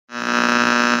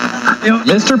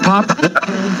Mr. Pop.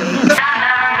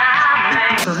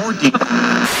 For more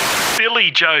Billy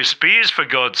Joe Spears, for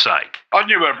God's sake. I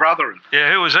knew her brother.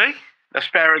 Yeah, who was he?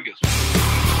 Asparagus.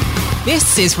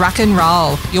 This is Rock and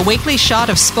Roll, your weekly shot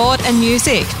of sport and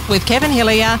music with Kevin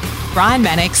Hillier, Brian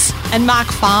Mannix and Mark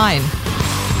Fine.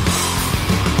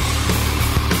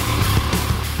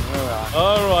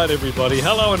 All right, everybody.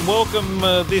 Hello and welcome.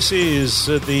 This is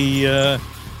the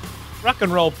Rock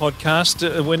and Roll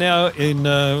podcast. We're now in,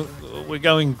 we're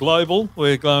going global.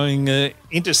 We're going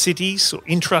intercities or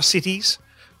intra-cities.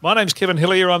 My name's Kevin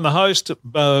Hillier. I'm the host.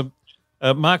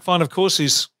 Mark Fine, of course,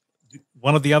 is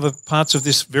one of the other parts of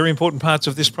this, very important parts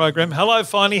of this program. Hello,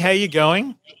 Finey. How are you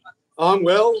going? I'm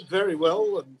well, very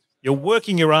well. And you're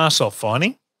working your ass off,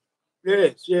 Finey.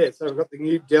 yes. So I've got the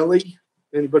new deli.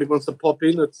 Anybody wants to pop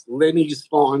in, it's Lenny's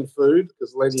Fine Food,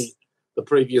 because Lenny, the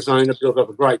previous owner, built up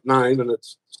a great name, and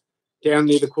it's down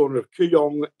near the corner of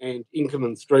Kooyong and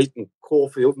Inkerman Street in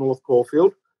Caulfield, North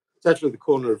Caulfield. It's actually the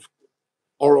corner of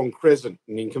Orrong Crescent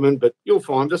in Inkerman, but you'll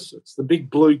find us. It's the big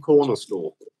blue corner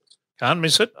store. Can't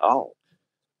miss it. Oh.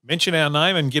 Mention our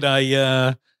name and get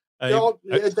yeah,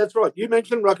 that's right. You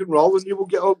mention Rock and Roll, and you will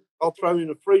get. I'll throw in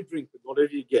a free drink with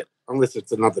whatever you get, unless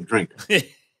it's another drink.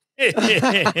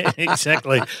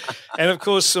 Exactly. And, of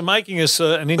course, making us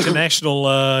an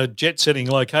international jet-setting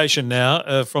location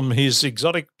now from his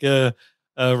exotic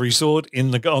resort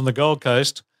on the Gold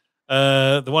Coast,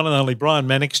 the one and only Brian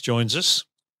Mannix joins us.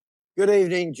 Good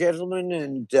evening, gentlemen,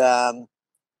 and I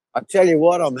tell you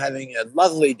what, I'm having a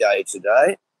lovely day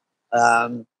today.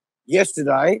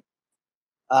 Yesterday,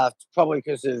 probably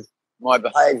because of my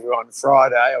behaviour on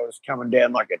Friday, I was coming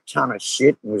down like a ton of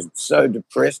shit and was so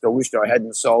depressed. I wished I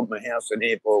hadn't sold my house in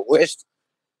Airport West.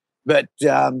 But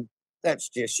that's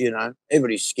just,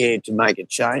 everybody's scared to make a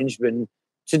change. But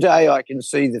today I can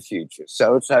see the future,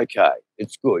 so it's okay.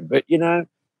 It's good. But, been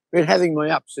having my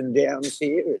ups and downs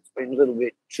here. It's been a little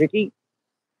bit tricky.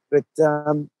 But,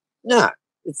 no,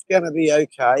 it's going to be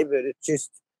okay. But it's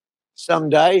just some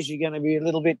days you're going to be a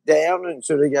little bit down and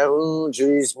sort of go, oh,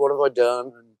 geez, what have I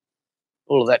done? And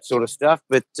all of that sort of stuff.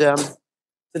 But today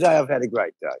I've had a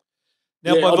great day.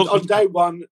 Now, on day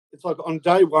one, it's like on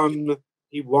day one,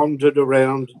 he wandered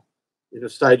around in a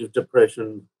state of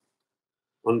depression.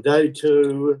 On day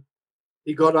two,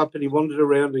 he got up and he wandered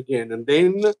around again. And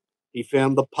then he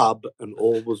found the pub and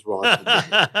all was right.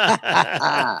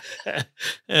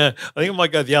 Yeah, I think it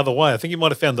might go the other way. I think he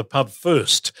might have found the pub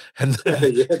first. And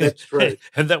yeah, that's true.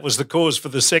 And that was the cause for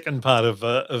the second part of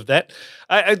that.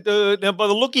 Now, by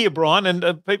the look of you, Brian,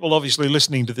 and people obviously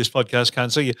listening to this podcast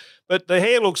can't see you, but the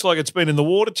hair looks like it's been in the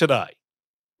water today.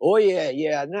 Oh,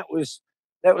 yeah. And that was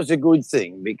a good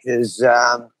thing because,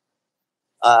 I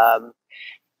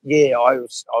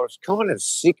was kind of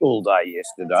sick all day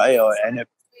yesterday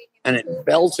and it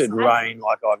belted rain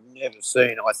like I've never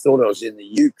seen. I thought I was in the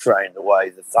Ukraine the way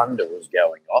the thunder was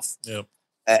going off. Yep.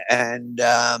 And,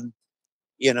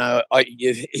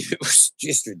 it was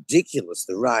just ridiculous,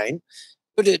 the rain.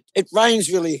 But it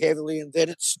rains really heavily and then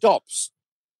it stops.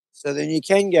 So then you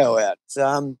can go out.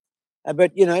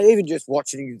 But, even just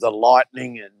watching the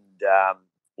lightning and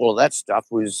all of that stuff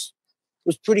was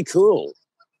pretty cool.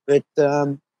 But,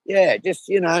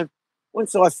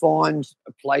 once I find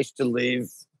a place to live,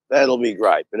 that'll be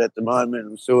great. But at the moment,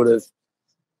 I'm sort of,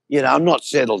 I'm not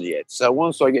settled yet. So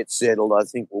once I get settled, I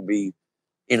think we'll be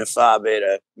in a far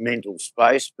better mental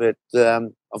space. But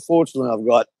unfortunately, I've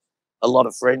got a lot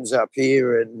of friends up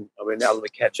here and I've been able to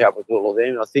catch up with all of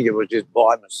them. I think if it was just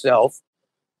by myself,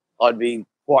 I'd be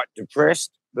quite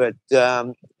depressed. But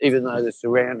even though the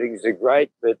surroundings are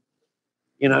great, but,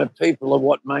 people are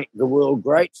what make the world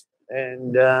great.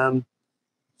 And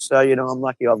so, I'm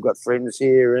lucky I've got friends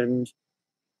here and,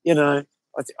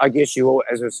 I guess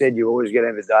as I said, you always going to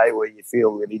have a day where you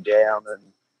feel really down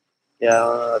and,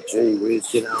 gee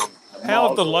whiz, How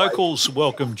have the locals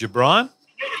welcomed you, Brian?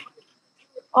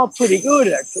 Oh, pretty good,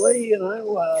 actually,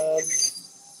 everybody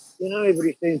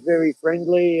seems very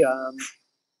friendly. A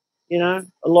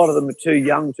lot of them are too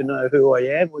young to know who I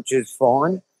am, which is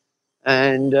fine.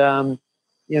 And, I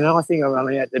think I've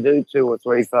only had to do 2 or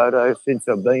 3 photos since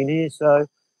I've been here, so...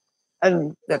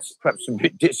 And that's perhaps a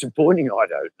bit disappointing, I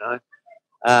don't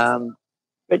know.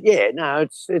 But, yeah, no,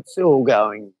 it's all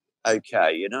going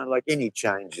okay, like any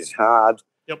change is hard.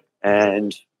 Yep.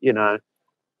 And, you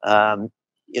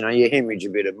hemorrhage a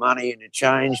bit of money in a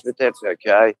change, but that's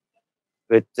okay.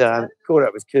 But caught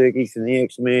up with Kirkis and the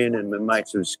X-Men and my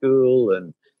mates from school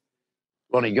and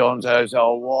Lonnie Gonzo's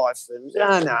old wife. And,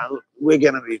 no, we're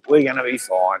gonna be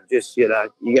fine. Just, you're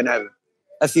going to have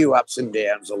a few ups and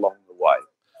downs along the way.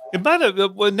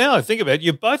 Well, now I think about it,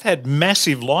 you've both had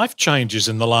massive life changes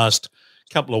in the last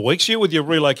couple of weeks. You with your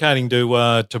relocating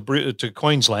to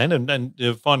Queensland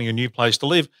and finding a new place to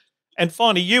live, and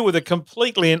finally you with a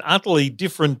completely and utterly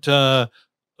different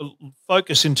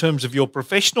focus in terms of your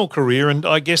professional career, and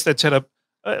I guess that's had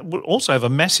would also have a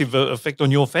massive effect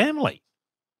on your family.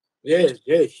 Yeah,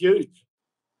 huge.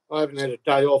 I haven't had a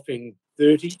day off in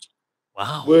 30.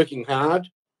 Wow. Working hard,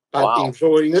 but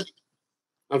enjoying it.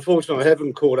 Unfortunately, I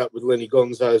haven't caught up with Lenny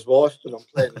Gonzo's wife, but I'm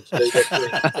planning to do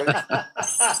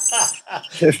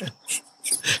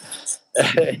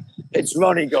that. It's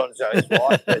Ronnie Gonzo's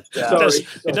wife. But,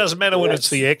 it doesn't matter when it's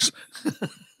the ex.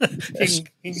 you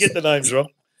can get the names wrong.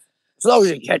 As long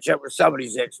as you catch up with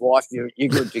somebody's ex-wife, you're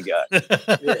good to go.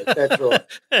 Yeah, that's right.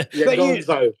 Yeah,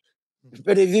 Gonzo.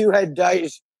 But have you had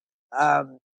days,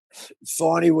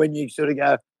 finally, when you sort of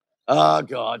go, oh,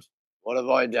 God, what have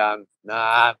I done?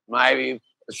 Nah, maybe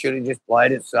I should have just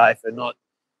played it safe and not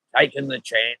taken the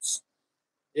chance.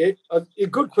 Yeah, a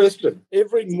good question.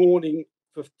 Every morning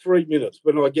for 3 minutes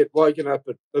when I wake up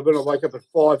at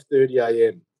 5:30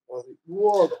 a.m., I think,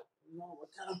 what? No, I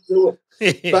can't do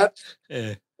it. But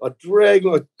I drag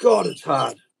my God, it's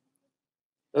hard.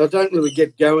 And I don't really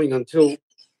get going until,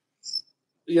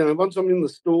 once I'm in the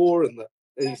store and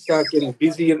you start getting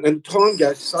busy and time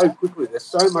goes so quickly. There's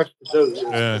so much to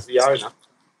do as the owner.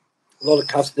 A lot of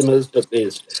customers, but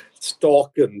there's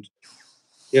stock and,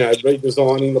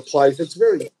 redesigning the place. It's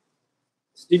very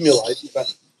stimulating,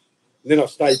 but then I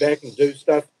stay back and do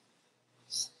stuff.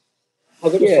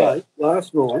 I've got to say,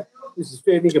 last night, this is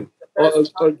fair dinkum,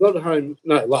 I got home,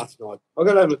 last night. I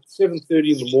got home at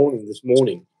 7:30 in the morning this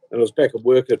morning, and I was back at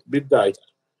work at midday.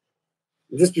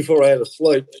 And just before I had a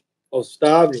sleep, I was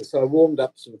starving, so I warmed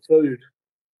up some food,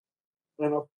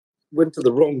 and I went to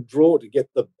the wrong drawer to get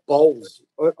the bowls.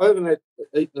 I haven't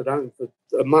eaten at home for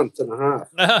a month and a half.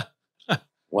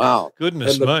 Wow.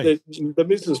 Goodness me. The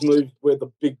missus moved where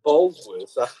the big bowls were,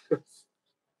 so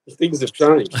things have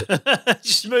changed.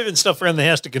 Just moving stuff around the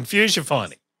house to confuse you,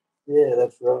 finding. Yeah,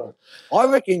 that's right. I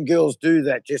reckon girls do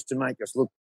that just to make us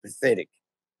look pathetic.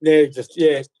 Yeah,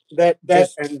 that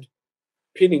and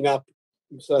pinning up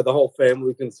so the whole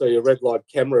family can see a red light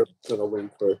camera that I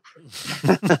went through.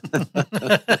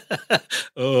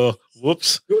 Oh,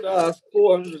 whoops. Good ass,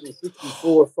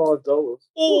 $464, $5.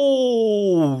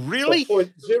 Oh, really?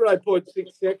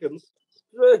 0.6 seconds,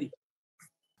 30.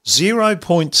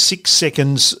 0.6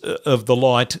 seconds of the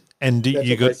light, and That's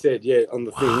you what got. they said, on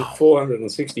the thing,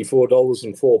 $464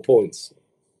 and 4 points.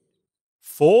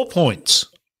 4 points.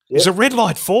 Yep. Is a red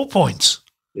light 4 points?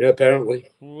 Yeah, apparently.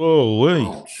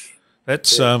 Whoa,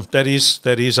 that's that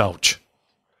is ouch.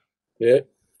 Yeah,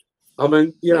 I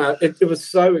mean, it was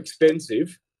so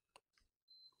expensive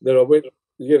that I went,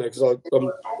 because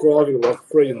I'm driving like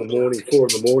 3 in the morning, 4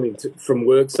 in the morning from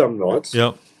work some nights.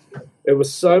 Yep. It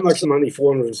was so much money,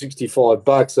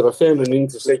 $465, that I found an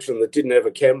intersection that didn't have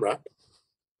a camera,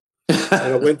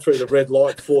 and I went through the red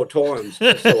light 4 times,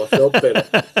 so I felt better.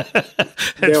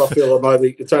 Now I feel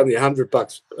it's only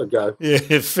 $100 a go. Yeah,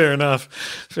 fair enough.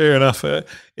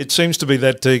 It seems to be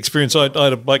that experience. I had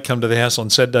a bloke come to the house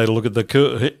on Saturday to look at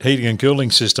the heating and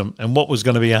cooling system, and what was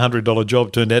going to be a $100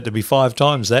 job turned out to be 5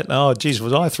 times that. Oh, geez,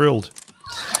 was I thrilled.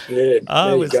 Yeah,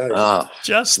 there you go.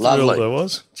 Just lovely. thrilled I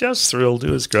was. Just thrilled. It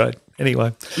was great.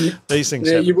 Anyway, these things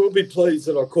happen. You will be pleased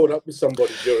that I caught up with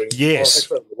somebody during Yes.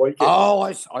 the weekend. Oh,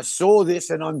 I saw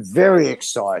this and I'm very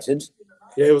excited.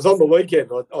 Yeah, it was on the weekend.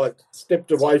 I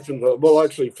stepped away from I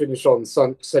actually finished on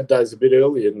Saturdays a bit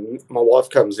early, and my wife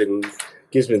comes in and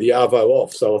gives me the Arvo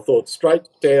off. So I thought straight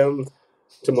down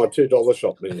to my $2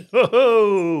 shop there.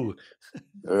 Oh,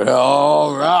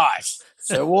 all right.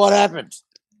 So what happened?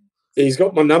 He's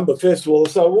got my number, first of all.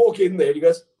 So I walk in there, and he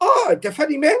goes, "Oh, the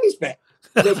funny man is back.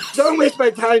 He goes, don't waste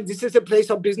my time. This is a place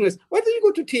of business. Why don't you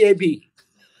go to TAB?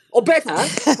 Or better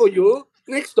for you,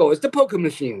 next door is the poker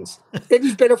machines. That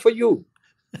is better for you."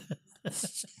 I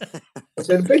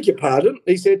said, "I beg your pardon."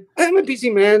 He said, "I'm a busy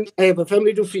man. I have a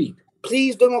family to feed.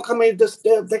 Please do not come and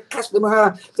disturb the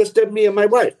customer, disturb me and my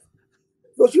wife."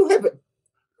 Because you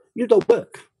don't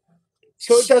work.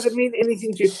 So it doesn't mean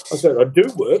anything to you. I said, "I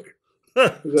do work."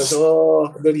 He goes,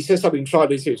 "Oh," then he says something in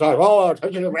Chinese. He's like, "Oh,"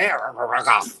 and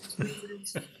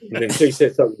then she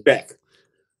said something back.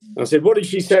 I said, "What did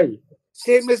she say?"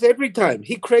 "Same as every time.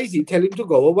 He crazy. Tell him to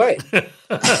go away."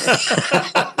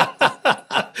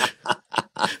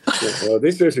 Well,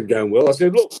 this isn't going well. I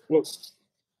said, look,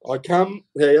 I come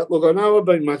here. Look, I know I've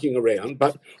been mucking around,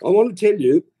 but I want to tell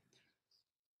you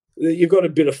that you've got a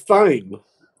bit of fame.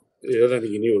 I don't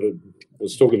think you knew what I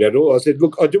was talking about at all. I said,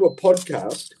 look, I do a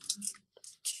podcast,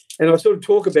 And I sort of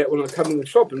talk about when I come in the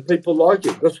shop and people like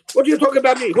it. Goes, what are you talking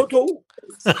about me? Hutu?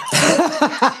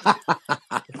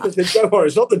 I said, don't worry,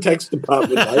 it's not the tax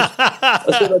department, mate.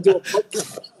 I said, I do a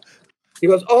podcast. He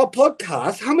goes,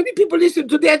 podcast? How many people listen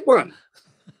to that one?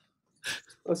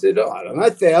 I said, I don't know,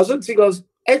 thousands. He goes,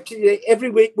 actually, every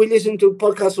week we listen to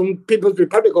podcasts from People's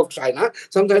Republic of China.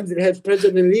 Sometimes it has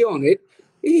President Lee on it.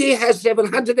 He has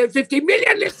 750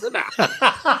 million listeners.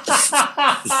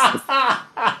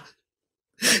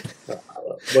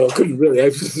 Well, I couldn't really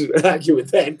argue with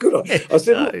that, could I? I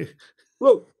said,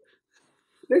 look,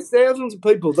 there's thousands of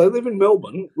people. They live in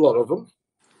Melbourne, a lot of them.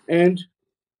 And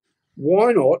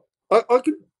why not? I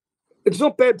could. It's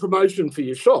not bad promotion for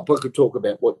your shop. I could talk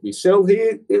about what we sell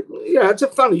here. It's a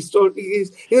funny story.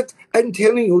 I'm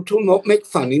telling you to not make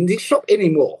fun in this shop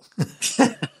anymore.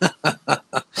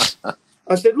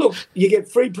 I said, look, you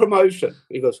get free promotion.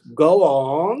 He goes, go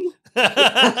on.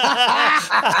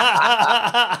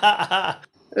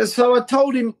 So I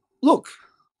told him, look,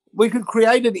 we could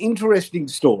create an interesting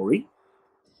story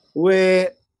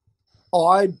where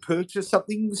I purchase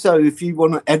something. So if you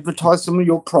want to advertise some of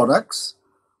your products,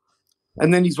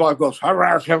 and then his wife goes, and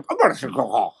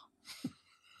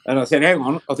I said, hang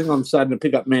on, I think I'm starting to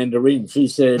pick up Mandarin. She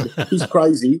said, he's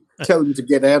crazy. Tell him to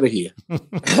get out of here. I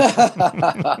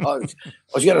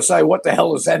was going to say, what the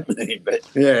hell does that mean? But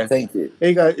yeah, thank you.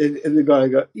 And the guy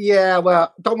goes, yeah,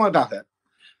 well, don't worry about it.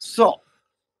 So,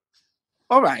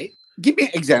 all right, give me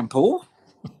an example.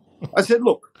 I said,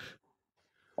 look,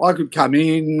 I could come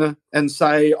in and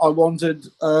say I wanted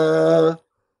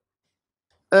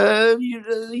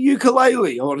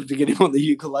ukulele. I wanted to get him on the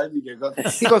ukulele. He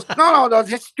goes, no,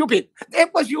 that's stupid.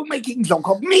 That was you making joke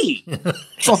of me.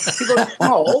 So he goes,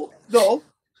 no,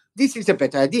 this is a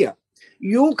better idea.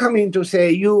 You come in to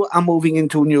say you are moving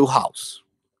into a new house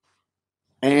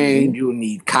and you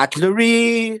need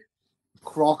cutlery,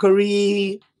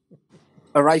 crockery,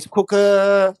 a rice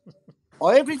cooker,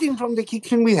 or everything from the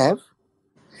kitchen we have.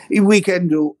 We can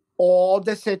do all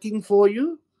the setting for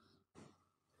you.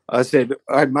 I said,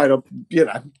 I made up,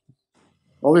 I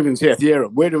live in South Yarra.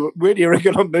 Where do you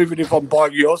reckon I'm moving if I'm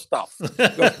buying your stuff?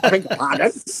 I beg your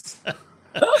pardon.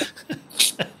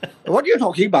 What are you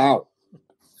talking about?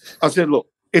 I said, look,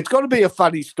 it's got to be a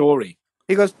funny story.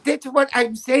 He goes, that's what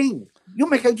I'm saying. You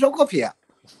make a joke of here.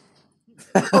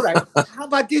 All right, how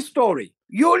about this story?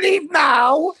 You leave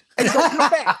now and don't come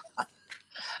back.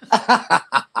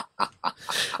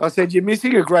 I said, you're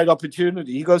missing a great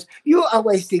opportunity. He goes, you are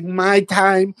wasting my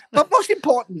time. But most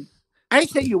important, I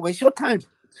say you waste your time.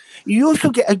 You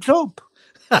should get a job.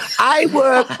 I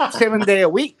work 7 days a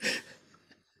week.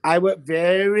 I work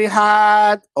very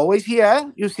hard, always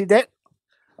here. You see that?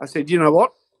 I said, you know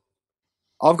what?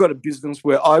 I've got a business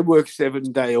where I work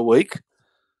 7 days a week,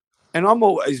 and I'm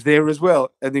always there as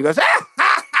well. And he goes,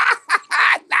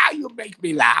 now you make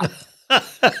me laugh.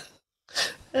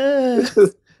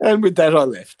 And with that, I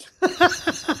left.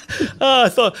 I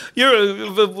thought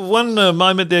one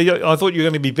moment there. I thought you were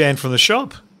going to be banned from the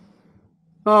shop.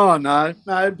 Oh no!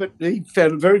 But he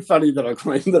found it very funny that I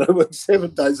claimed that I work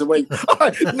 7 days a week.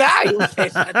 Now you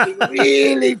said something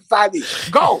really funny.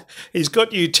 Go. He's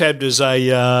got you tabbed as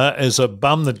a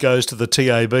bum that goes to the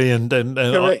TAB and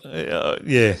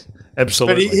yeah,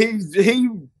 absolutely. But he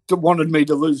wanted me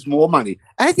to lose more money.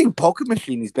 I think poker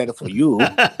machine is better for you.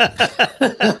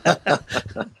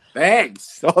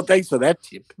 Thanks. Oh, thanks for that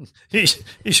tip. He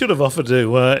should have offered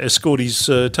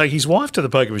to take his wife to the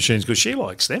poker machines because she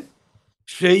likes them.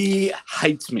 She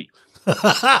hates me.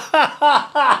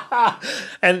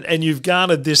 and you've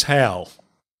garnered this howl.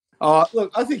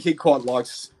 Look, I think he quite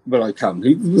likes when I come.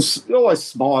 He always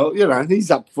smile.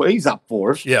 He's up for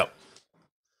it. Yeah.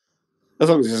 As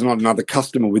long as there's not another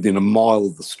customer within a mile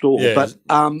of the store. Yeah.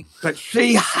 But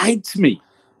she hates me.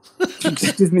 She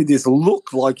just gives me this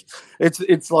look like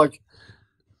it's like,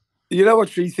 you know what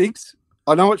she thinks?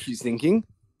 I know what she's thinking.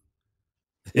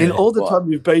 Yeah, in all the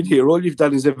time you've been here, all you've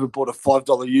done is ever bought a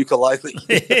 $5 ukulele.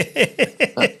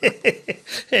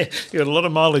 You got a lot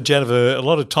of mileage out of her, a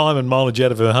lot of time and mileage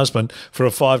out of her husband for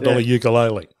a $5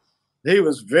 ukulele. He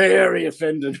was very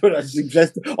offended when I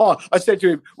suggested. I said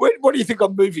to him, "What do you think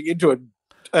I'm moving into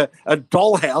a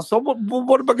dollhouse?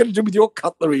 What am I going to do with your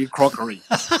cutlery and crockery?"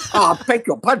 I beg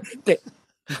your pardon.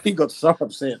 He got so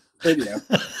upset. Anyhow.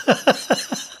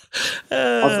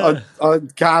 I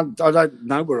can't. I don't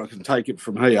know where I can take it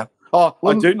from here. I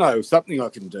do know something I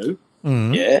can do.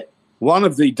 Mm-hmm. Yeah. One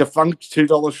of the defunct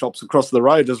 $2 shops across the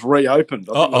road has reopened.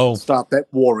 I think I'll start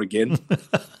that war again.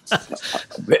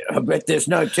 I bet there's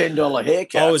no $10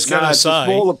 haircut. I was going to say.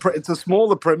 It's a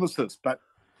smaller premises, but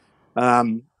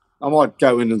I might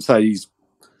go in and say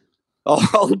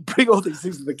I'll bring all these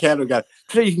things to the counter and go,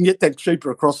 "Gee, you can get that cheaper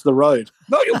across the road."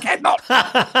 No, you cannot.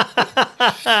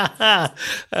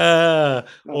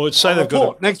 Or say they've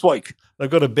got next week. they've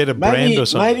got a better brand or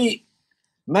something.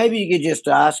 Maybe you could just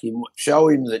ask him, show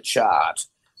him the chart,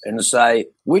 and say,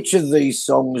 which of these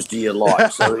songs do you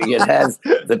like? So he can have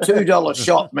the $2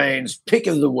 shop man's pick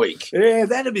of the week. Yeah,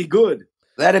 that'd be good.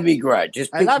 That'd be great.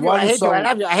 Just pick one song. I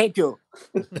love you. I hate you.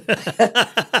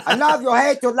 I love you,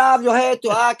 hate you, love you, hate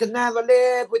you. I can never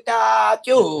live without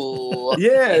you.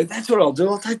 Yeah, that's what I'll do.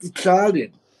 I'll take the chart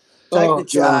in. Take the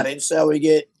chart in so we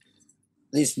get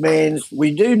this man's.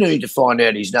 We do need to find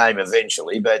out his name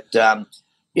eventually, but,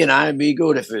 it'd be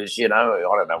good if it's, I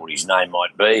don't know what his name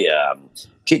might be.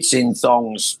 Kits in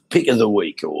Thong's pick of the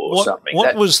week or something.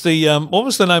 What was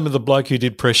the name of the bloke who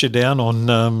did Pressure Down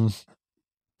on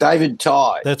David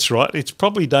Tye. That's right. It's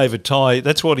probably David Tye.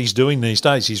 That's what he's doing these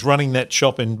days. He's running that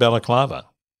shop in Balaclava.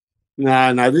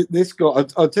 No, this guy,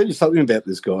 I'll tell you something about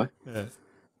this guy. Yeah.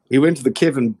 He went to the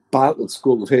Kevin Bartlett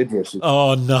School of Hairdressing.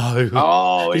 Oh, no.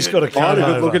 Oh, he's got a comb over.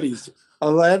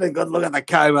 I had a good look at the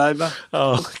comb over.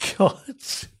 Oh, God.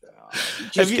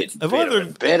 Have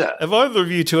either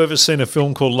of you two ever seen a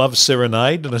film called Love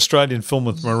Serenade, an Australian film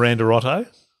with Miranda Otto?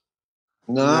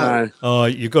 No. Oh,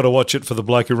 you've got to watch it for the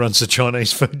bloke who runs the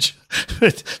Chinese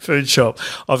food shop.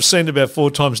 I've seen it about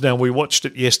 4 times now. We watched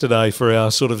it yesterday for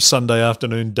our sort of Sunday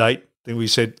afternoon date. Then we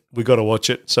said we got to watch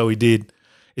it, so we did.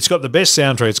 It's got the best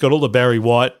soundtrack. It's got all the Barry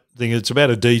White thing. It's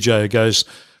about a DJ who goes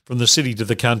from the city to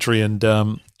the country and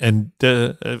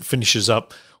finishes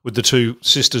up with the 2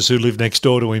 sisters who live next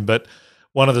door to him. But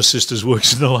one of the sisters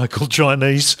works in the local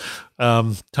Chinese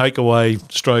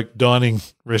takeaway / dining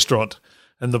restaurant.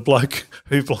 And the bloke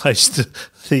who plays the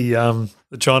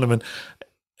Chinaman,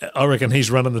 I reckon he's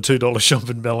running the $2 shop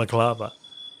in Balaclava.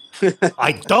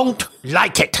 I don't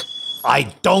like it.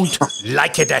 I don't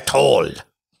like it at all.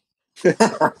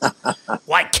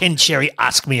 Why can't Sherry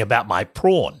ask me about my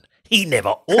prawn? He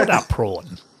never ordered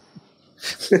prawn.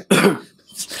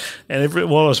 And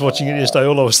while I was watching it yesterday,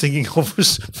 all I was thinking of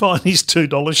was find his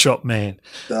 $2 shop man.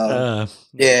 Yeah,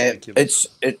 it's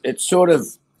sort of.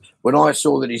 When I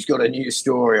saw that he's got a new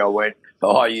story, I went,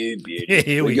 "Oh, you beauty! Yeah,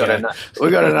 here we go. We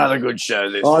got another good show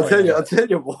this week." I'll tell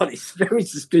you what. He's very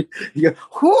suspicious. You go,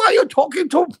 "Who are you talking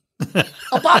to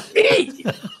about me?"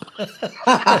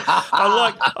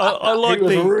 I like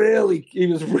he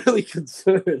was really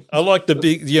concerned. I like the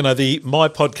big, my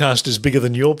podcast is bigger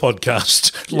than your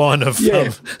podcast line of.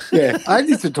 Yeah. I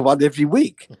listen to one every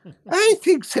week. I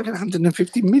think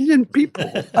 750 million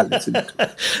people are listening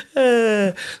to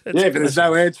it. But there's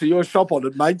no ads for your shop on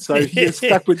it, mate, so you're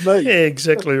stuck with me. Yeah,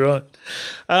 exactly right.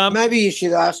 Maybe you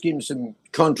should ask him some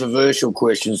controversial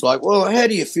questions like, well, how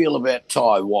do you feel about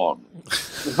Taiwan?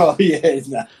 Oh, yeah,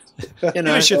 no. Give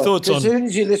us your thoughts on. As soon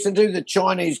as you listen to the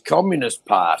Chinese Communist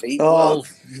Party,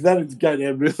 that'd go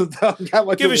down real.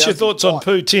 Give us your thoughts on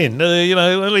Putin.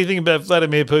 Anything about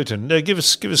Vladimir Putin? Give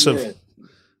us a little bit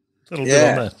on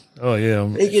that. Oh yeah,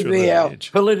 he could be our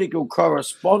political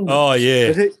correspondent. Oh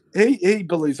yeah, but he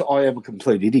believes I am a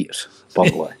complete idiot. By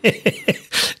the way,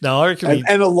 no, I reckon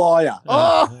and a liar.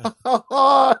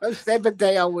 7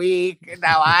 days a week.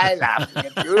 Now I laugh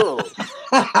at you.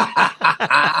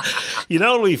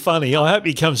 It'll be funny. I hope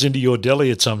he comes into your deli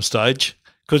at some stage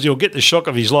because you'll get the shock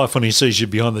of his life when he sees you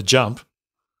behind the jump.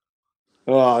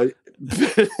 Oh,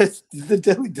 the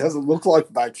deli doesn't look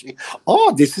like much.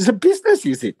 Oh, this is a business,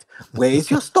 is it? Where is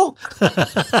your stock?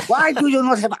 Why do you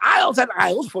not have aisles and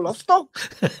aisles full of stock?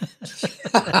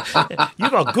 You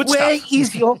got good Where stuff.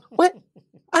 is your...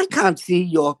 I can't see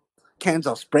your cans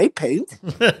of spray paint.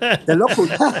 The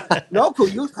local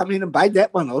youth come in and buy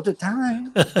that one all the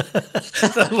time.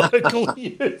 The local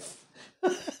youth.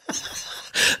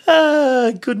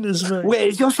 Goodness me.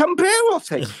 Where's your sombrero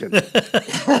section?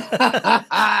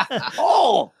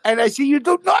 Oh, and I see you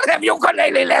do not have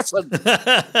ukulele lesson. Very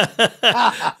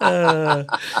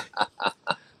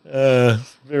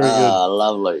good.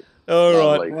 Lovely. All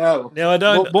Lovely. right. Now I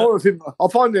don't. More of him. I'll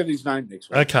find out his name next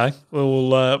week. Okay.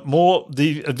 Well, more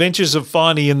the adventures of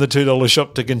Finey in the $2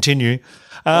 shop to continue.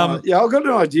 I've got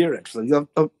an idea actually. I'm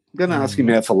going to ask him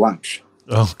out for lunch.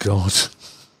 Oh God.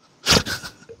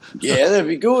 Yeah, that'd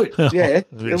be good. Yeah,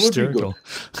 That'd be it would be good.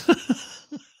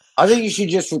 I think you should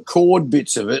just record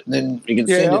bits of it and then you can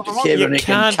send it to Kevin. You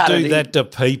can't do that to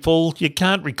people. You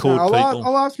can't record people.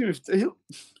 I'll ask him if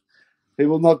he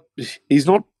will not. He's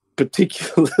not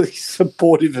particularly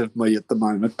supportive of me at the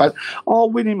moment, but I'll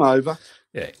win him over.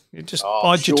 Yeah, you just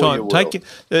bide your time. Take it,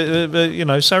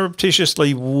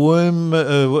 surreptitiously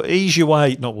ease your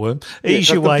way, not worm, ease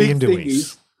your way into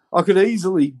it. I could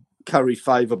easily curry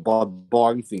favour by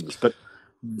buying things, but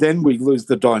then we lose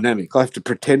the dynamic. I have to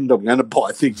pretend I'm going to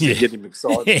buy things to get him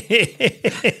excited.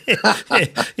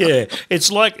 Yeah,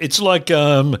 it's like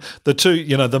the two,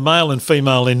 the male and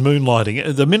female in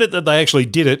moonlighting. The minute that they actually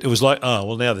did it, it was like, oh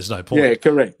well, now there's no point. Yeah,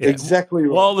 correct. Yeah. Exactly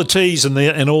right. While the tease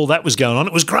and all that was going on,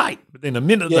 it was great. But then the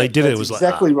minute they did it, it was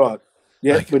exactly like, right.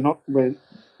 Yeah, okay.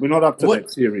 We're not up to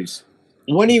that series.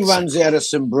 When he runs out of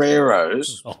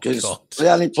sombreros, because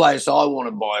the only place I want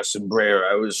to buy a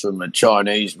sombrero is from a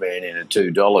Chinese man in a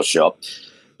 $2 shop.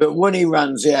 But when he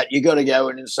runs out, you got to go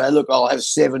in and say, "Look, I'll have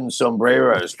 7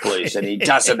 sombreros, please," and he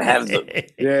doesn't have them.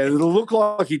 Yeah, it'll look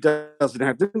like he doesn't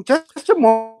have them. Just a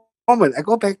moment, I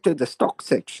go back to the stock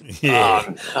section.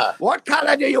 Yeah. What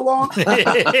colour do you want?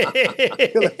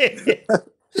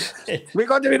 We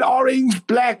got him in orange,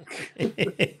 black.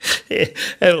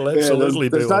 It'll absolutely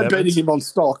be. There's no beating him on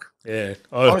stock. Yeah.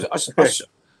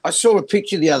 I saw a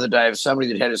picture the other day of somebody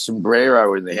that had a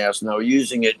sombrero in the house, and they were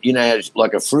using it,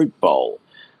 like a fruit bowl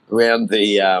around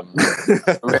the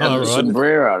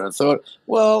sombrero. And I thought,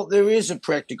 well, there is a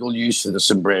practical use for the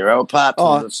sombrero apart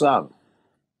from the sun.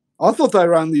 I thought they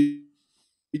were only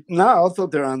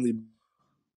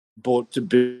bought to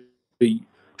be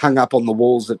hung up on the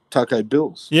walls at Taco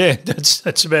Bill's. Yeah,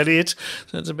 that's about it.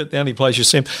 That's about the only place you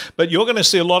see them. But you're going to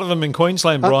see a lot of them in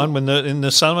Queensland, Brian, in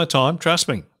the summertime. Trust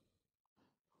me.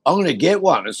 I'm going to get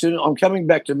one. As soon as I'm coming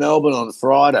back to Melbourne on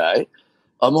Friday,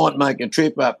 I might make a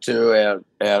trip up to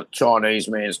our Chinese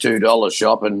man's $2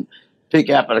 shop and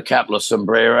pick up a couple of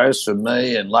sombreros for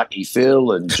me and Lucky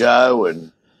Phil and Joe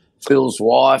and Phil's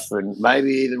wife and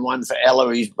maybe even one for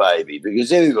Eloise baby,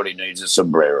 because everybody needs a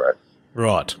sombrero.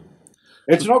 Right.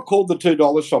 It's not called the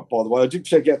 $2 shop, by the way. I did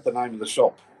check out the name of the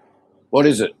shop. What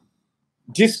is it?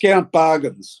 Discount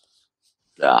Bargains.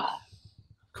 Of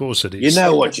course it is. You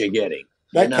know what you're getting.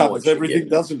 That covers everything,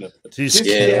 doesn't it?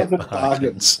 Discount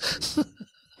Bargains.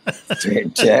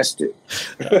 Fantastic.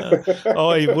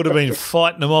 He would have been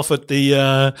fighting them off at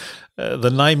the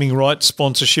naming rights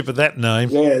sponsorship of that name.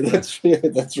 Yeah, that's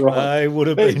right. He would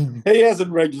have been. He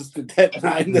hasn't registered that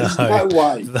name. There's no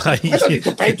way. I don't need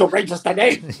to pay to register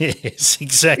name. Yes,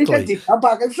 exactly. It's a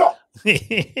bargain shop.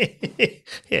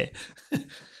 Yeah.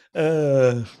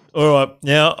 All right.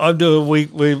 Now, a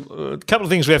couple of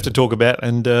things we have to talk about,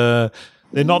 and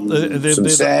they're not. They're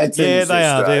sad things. Yeah, they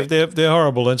are. They're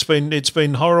horrible. It's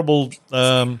been horrible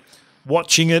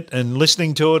watching it and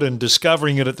listening to it and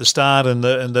discovering it at the start, and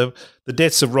the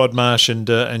deaths of Rod Marsh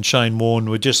and Shane Warne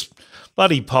were just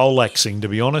bloody poleaxing, to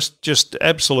be honest. Just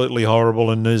absolutely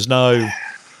horrible, and there's no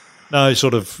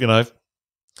sort of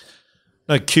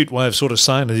no cute way of sort of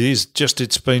saying it.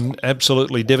 It's been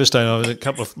absolutely devastating. A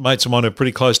couple of mates of mine are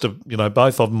pretty close to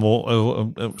both of them,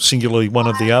 or singularly one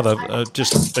of the other.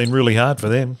 Just been really hard for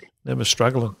them. They were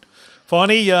struggling.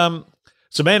 Finally,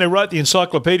 it's a man who wrote the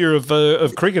Encyclopedia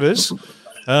of Cricketers.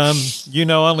 You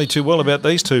know only too well about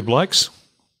these two blokes.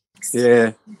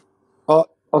 Yeah.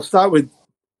 I'll start with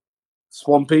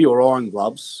Swampy or Iron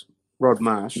Gloves, Rod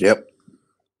Marsh. Yep.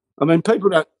 I mean, people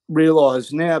don't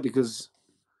realise now, because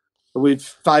we've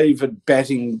favoured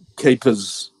batting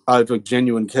keepers over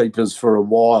genuine keepers for a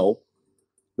while,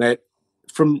 that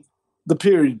from the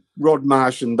period Rod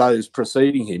Marsh and those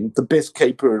preceding him, the best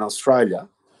keeper in Australia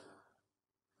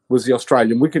was the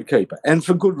Australian wicketkeeper, and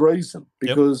for good reason,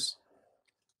 because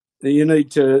you need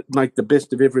to make the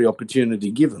best of every opportunity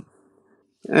given.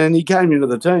 And he came into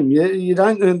the team. You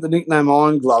don't earn the nickname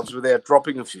Iron Gloves without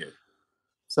dropping a few.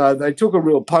 So they took a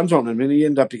real punch on him, and he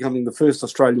ended up becoming the first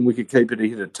Australian wicketkeeper to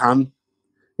hit a ton.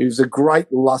 He was a great,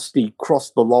 lusty,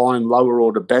 cross-the-line,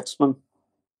 lower-order batsman,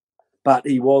 but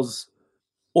he was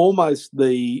almost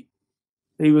the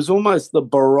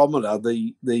barometer,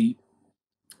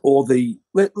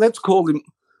 let's call him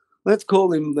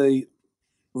the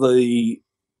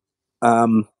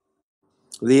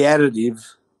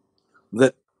additive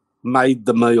that made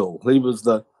the meal. He was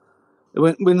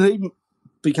when he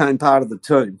became part of the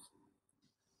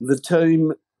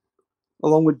team,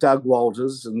 along with Doug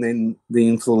Walters, and then the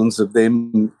influence of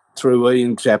them through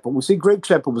Ian Chappell. We see Greg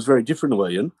Chappell was very different to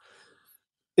Ian.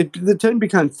 The team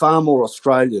became far more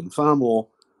Australian, far more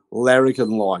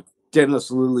larrikin-like.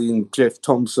 Dennis Lillian, Jeff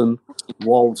Thompson,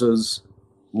 Walters,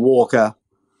 Walker.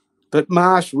 But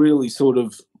Marsh really sort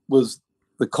of was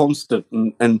the constant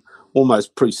and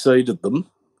almost preceded them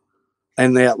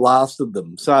and outlasted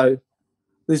them. So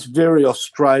this very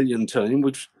Australian team,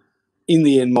 which in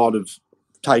the end might have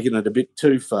taken it a bit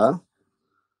too far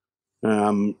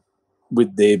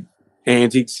with their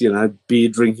antics, beer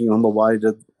drinking on the way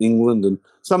to England, and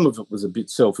some of it was a bit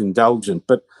self-indulgent.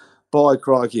 But by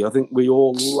crikey, I think we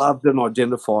all loved and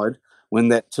identified when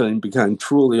that team became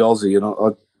truly Aussie,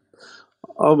 and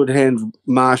I would hand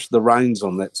Marsh the reins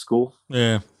on that score.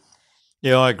 Yeah.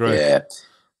 Yeah, I agree. Yeah.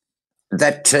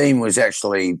 That team was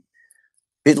actually a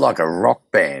bit like a rock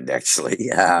band, actually.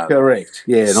 Correct.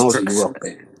 Yeah, an Aussie rock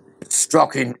band.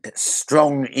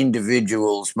 Strong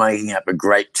individuals making up a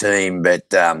great team,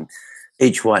 but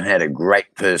each one had a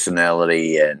great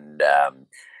personality, and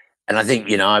I think,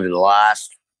 over the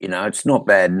last, it's not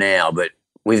bad now, but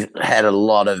we've had a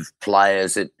lot of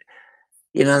players that,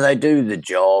 they do the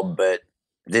job, but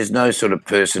there's no sort of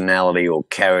personality or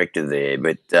character there.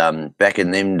 But back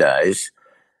in them days,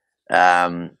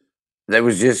 that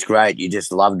was just great. You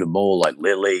just loved them all, like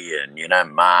Lily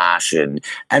and, Marsh.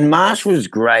 And Marsh was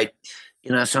great.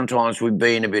 Sometimes we'd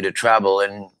be in a bit of trouble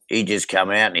and he'd just come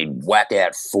out and he'd whack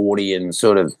out 40 and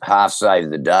sort of half save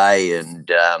the day.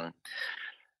 And, and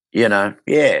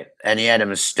he had a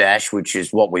moustache, which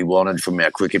is what we wanted from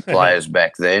our cricket players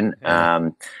back then.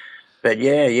 But,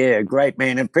 yeah, great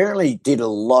man. Apparently did a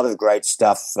lot of great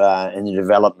stuff in the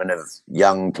development of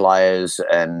young players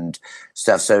and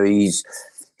stuff. So his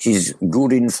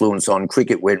good influence on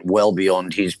cricket went well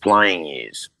beyond his playing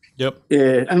years. Yep.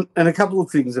 Yeah, and a couple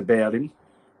of things about him.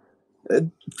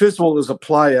 First of all, as a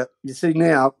player, you see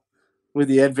now with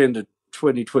the advent of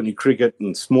 2020 cricket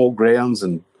and small grounds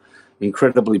and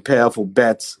incredibly powerful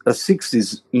bats, a six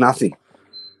is nothing.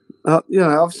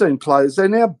 I've seen players, they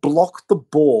now block the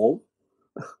ball.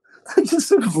 They just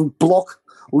sort of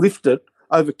lift it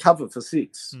over cover for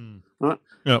six, right?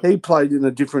 Yep. He played in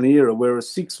a different era where a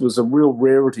six was a real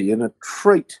rarity and a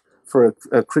treat for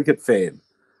a cricket fan.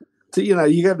 So,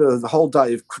 you go to the whole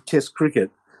day of Test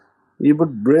cricket, you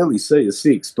would rarely see a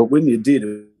six, but when you did,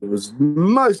 it was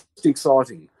most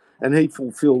exciting. And he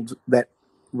fulfilled that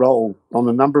role on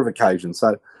a number of occasions.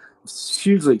 So it's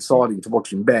hugely exciting to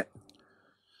watch him bat.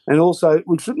 And also,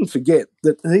 we shouldn't forget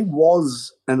that he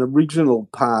was an original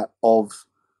part of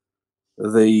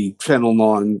the Channel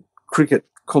 9 cricket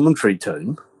commentary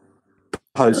team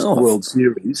post-World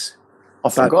Series. I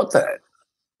forgot that.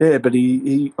 Yeah, but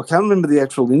he I can't remember the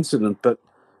actual incident, but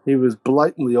he was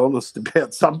blatantly honest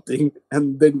about something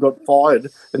and then got fired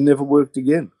and never worked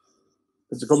again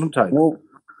as a commentator.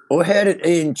 Well, how did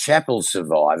Ian Chappell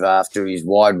survive after his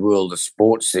Wide World of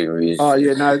Sports series? Oh,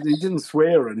 yeah, no, he didn't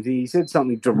swear, and he said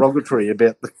something derogatory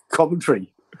about the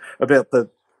commentary, about the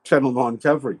Channel 9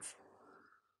 coverage.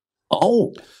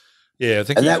 Oh. Yeah, I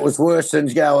think that was worse than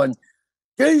going,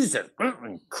 Jesus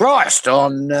Christ,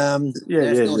 on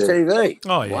national TV.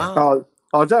 Oh, yeah. Wow.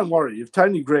 Oh, don't worry. If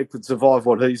Tony Gregg could survive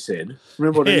what he said,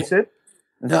 remember what he said?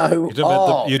 No.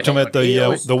 You're talking about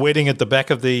the wedding at the back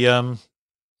of the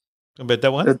about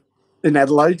that one? In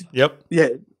Adelaide? Yep. Yeah,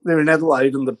 they're in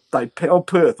Adelaide and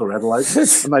Perth or Adelaide,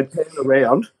 and they pan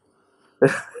around.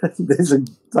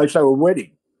 They show a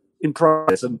wedding in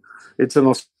progress, and it's an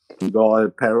Australian guy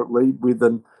apparently with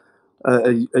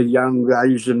a young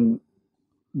Asian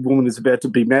woman is about to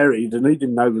be married, and he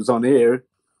didn't know it was on air.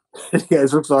 He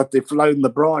goes, looks like they've flown the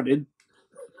bride in.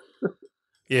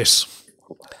 Yes.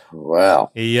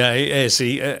 Wow. How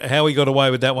he got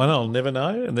away with that one, I'll never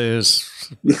know. And there's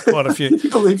quite a few. Can you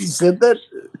believe he said that?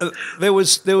 There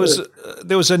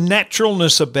was a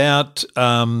naturalness about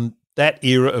that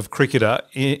era of cricketer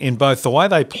in both the way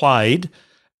they played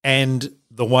and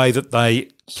the way that they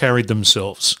carried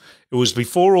themselves. It was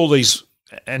before all these,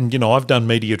 and I've done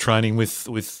media training with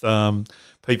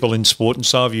people in sport, and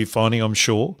so have you, Finding, I'm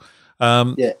sure.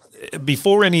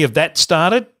 Before any of that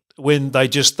started, when they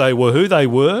were who they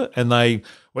were and they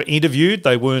were interviewed,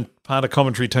 they weren't part of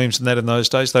commentary teams and that in those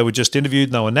days. They were just interviewed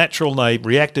and they were natural and they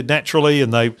reacted naturally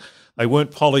and they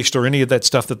weren't polished or any of that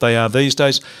stuff that they are these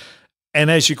days. And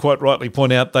as you quite rightly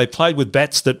point out, they played with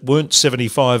bats that weren't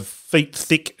 75 feet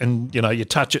thick and, you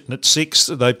touch it and it's six.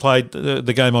 They played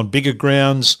the game on bigger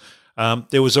grounds.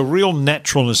 There was a real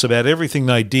naturalness about everything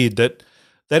they did that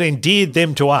endeared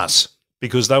them to us,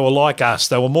 because they were like us.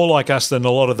 They were more like us than a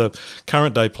lot of the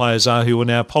current day players are, who are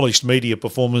now polished media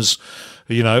performers,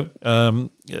 how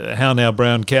now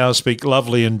brown cows speak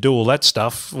lovely and do all that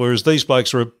stuff, whereas these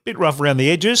blokes are a bit rough around the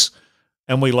edges,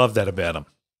 and we love that about them.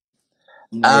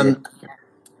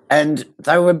 And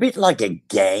they were a bit like a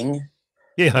gang.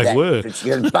 Yeah, they were.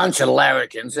 A bunch of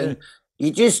larrikins, and you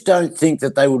just don't think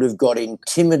that they would have got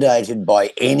intimidated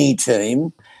by any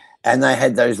team. And they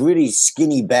had those really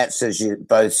skinny bats, as you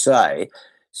both say.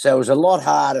 So it was a lot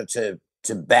harder to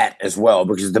bat as well,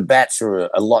 because the bats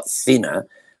were a lot thinner,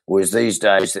 whereas these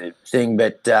days the thing.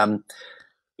 But,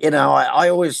 I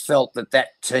always felt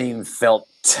that team felt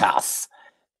tough.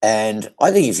 And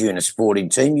I think if you're in a sporting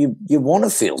team, you want to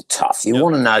feel tough. You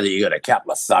want to know that you got a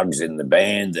couple of thugs in the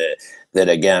band that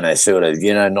are going to sort of,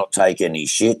 not take any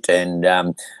shit. And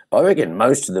I reckon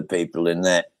most of the people in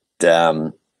that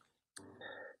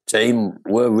team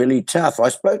were really tough. I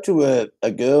spoke to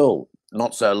a girl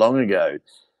not so long ago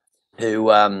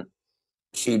who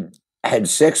she had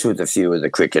sex with a few of the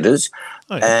cricketers.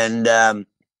 Oh, yeah. And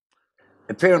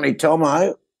apparently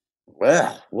Tomo,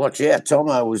 well, watch out,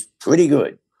 Tomo was pretty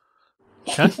good.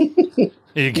 Okay.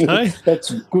 There you go. That's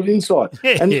good insight.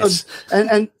 Yes.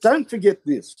 And don't forget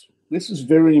this. This is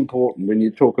very important when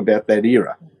you talk about that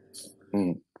era.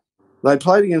 They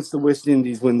played against the West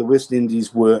Indies when the West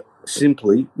Indies were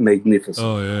simply magnificent.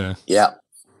 Oh, yeah. Yeah.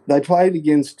 They played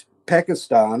against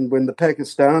Pakistan when the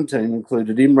Pakistan team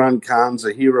included Imran Khan,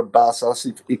 Zahir Abbas,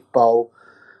 Asif Iqbal,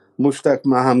 Mushtaq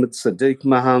Mohammed, Sadiq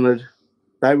Mohammed.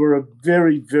 They were a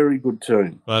very, very good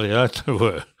team. Bloody oath they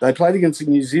were. They played against the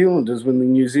New Zealanders when the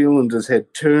New Zealanders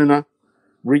had Turner,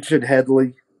 Richard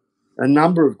Hadley, a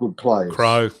number of good players.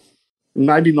 Crow.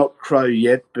 Maybe not Crow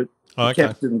yet, but Okay.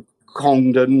 Captain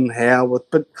Congdon, Howarth,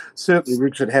 but certainly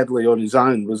Richard Hadley on his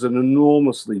own was an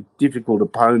enormously difficult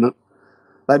opponent.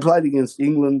 They played against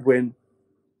England when,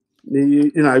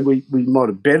 we might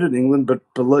have betted England, but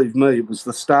believe me, it was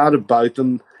the start of both of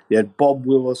them. You had Bob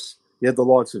Willis, you had the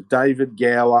likes of David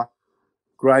Gower,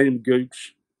 Graham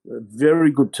Gooch, a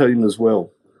very good team as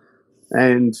well.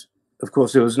 And, of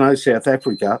course, there was no South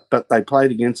Africa, but they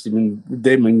played against them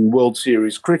in World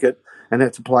Series cricket and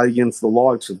had to play against the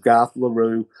likes of Garth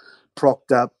LaRue,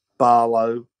 Proctor,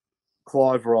 Barlow,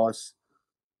 Clive Rice.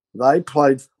 They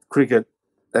played cricket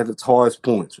at its highest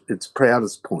point, its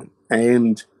proudest point,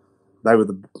 and they were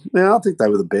I think they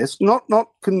were the best. Not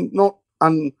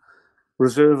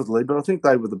unreservedly, but I think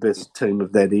they were the best team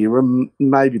of that era.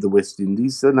 Maybe the West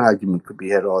Indies. An argument could be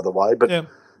had either way, but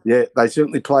yeah, they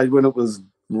certainly played when it was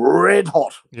red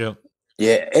hot. Yeah.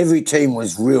 Yeah, every team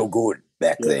was real good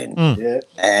back then. Yeah,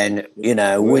 And,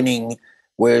 winning,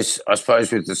 whereas I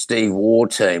suppose with the Steve Waugh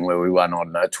team where we won,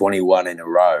 21 in a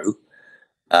row,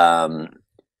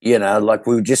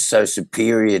 we were just so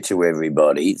superior to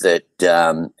everybody that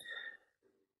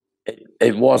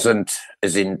it wasn't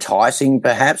as enticing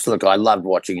perhaps. Look, I loved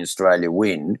watching Australia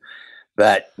win,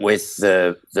 but with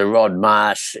the Rod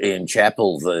Marsh, Ian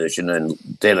Chappell version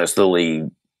and Dennis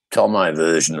Lilly, Tomo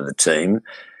version of the team,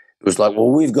 it was like, well,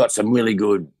 we've got some really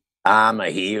good armour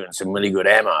here and some really good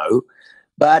ammo,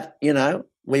 but,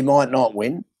 we might not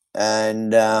win.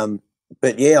 And,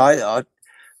 but, yeah,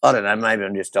 I don't know, maybe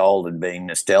I'm just old and being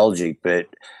nostalgic, but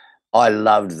I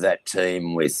loved that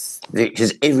team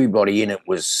because everybody in it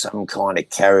was some kind of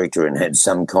character and had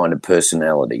some kind of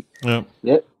personality. Yeah.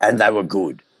 Yep. And they were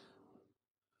good.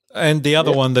 And the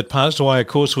other one that passed away, of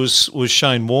course, was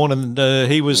Shane Warne, and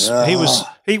he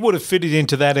would have fitted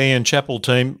into that Ian Chappell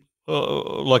team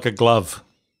like a glove.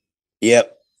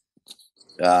 Yep.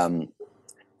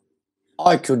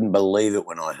 I couldn't believe it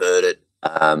when I heard it.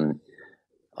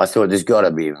 I thought there's got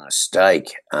to be a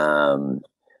mistake. I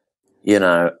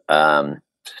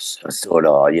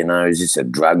thought, is this a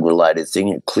drug-related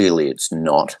thing? Clearly it's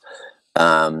not.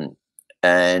 And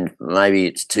maybe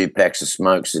it's 2 packs of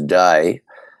smokes a day.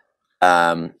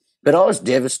 But I was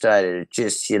devastated.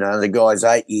 Just, the guy's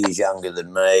 8 years younger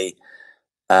than me.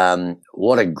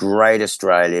 What a great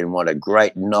Australian, what a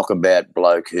great knockabout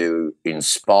bloke who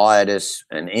inspired us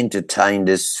and entertained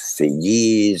us for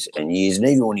years and years. And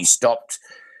even when he stopped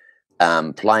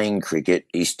playing cricket,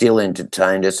 he still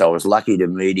entertained us. I was lucky to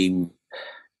meet him.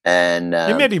 And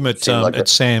you met him at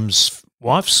Sam's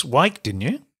wife's wake, didn't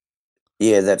you?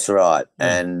 Yeah, that's right.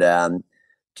 And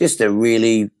just a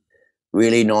really,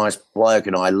 really nice bloke,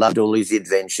 and I loved all his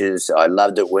adventures. I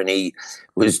loved it when he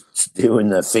was doing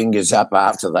the fingers up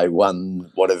after they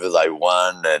won whatever they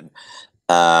won, and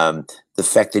the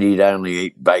fact that he'd only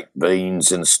eat baked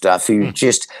beans and stuff. He was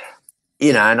just,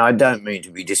 and I don't mean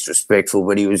to be disrespectful,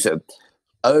 but he was an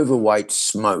overweight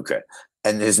smoker,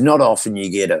 and there's not often you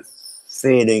get a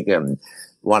fair dinkum,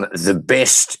 the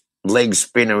best leg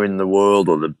spinner in the world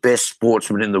or the best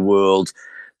sportsman in the world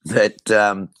that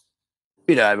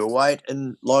overweight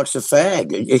and likes a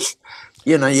fag.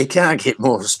 You can't get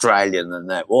more Australian than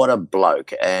that. What a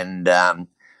bloke. And, I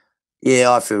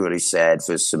feel really sad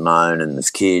for Simone and his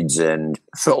kids and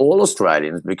for all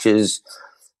Australians because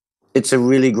it's a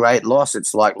really great loss.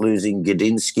 It's like losing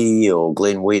Gadinsky or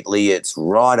Glenn Wheatley. It's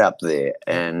right up there.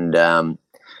 And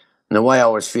the way I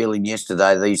was feeling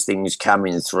yesterday, these things come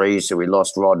in threes. So we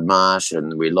lost Rod Marsh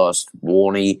and we lost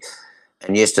Warney.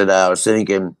 And yesterday I was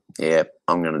thinking,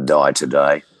 I'm going to die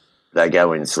today. They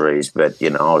go in threes, but,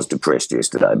 I was depressed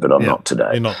yesterday, but I'm not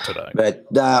today. You're not today. But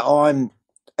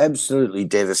absolutely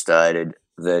devastated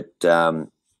that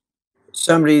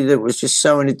somebody that was just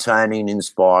so entertaining,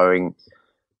 inspiring,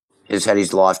 has had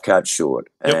his life cut short.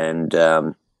 Yep.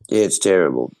 And, it's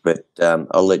terrible. But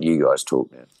I'll let you guys talk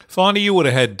now. Finally, you would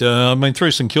have had,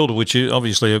 through St Kilda, which is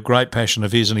obviously a great passion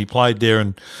of his, and he played there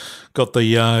and got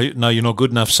the no, you're not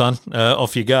good enough, son,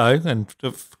 off you go. And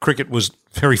cricket was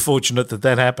very fortunate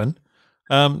that happened.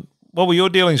 What were your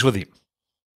dealings with him?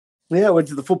 Yeah, I went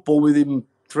to the football with him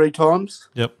 3 times.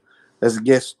 Yep. As a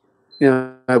guest,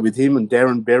 with him and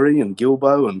Darren Berry and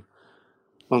Gilbo, and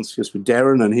once just with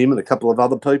Darren and him and a couple of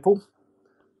other people.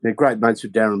 They're great mates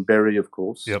with Darren Berry, of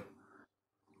course. Yep.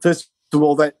 First of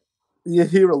all, that you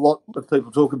hear a lot of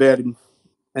people talk about him,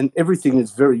 and everything is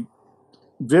very,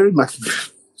 very much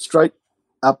straight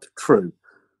up true.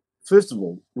 First of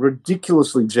all,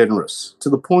 ridiculously generous to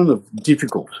the point of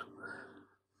difficult.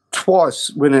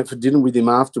 Twice went out for dinner with him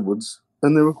afterwards,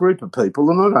 and there were a group of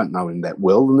people, and I don't know him that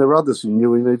well, and there are others who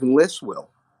knew him even less well.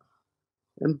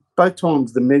 And both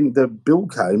times the bill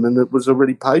came and it was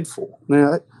already paid for.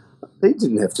 Now, he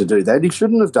didn't have to do that. He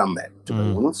shouldn't have done that, to be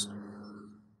honest.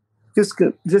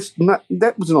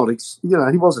 That was not,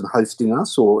 he wasn't hosting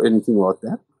us or anything like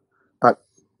that, but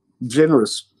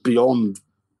generous beyond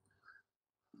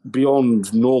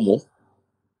normal,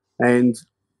 and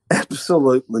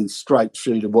absolutely straight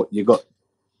shooter what you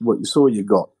saw you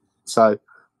got. So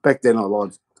back then I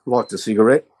liked a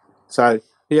cigarette. So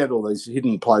he had all these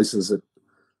hidden places at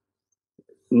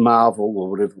Marvel or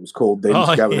whatever it was called then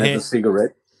to go and have a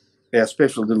cigarette. Our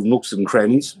special little nooks and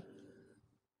crannies.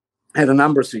 Had a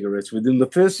number of cigarettes with him. The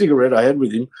first cigarette I had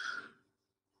with him,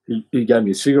 he gave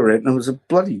me a cigarette, and it was a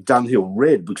bloody Dunhill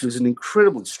Red, which was an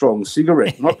incredibly strong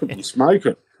cigarette, and I couldn't smoke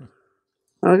it.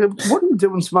 And I go, what are you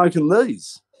doing smoking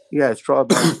these? He goes, try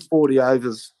about 40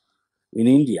 overs in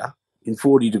India in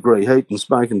 40-degree heat and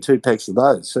smoking 2 packs of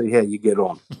those. See how you get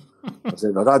on. I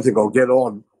said, I don't think I'll get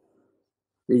on.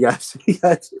 He goes,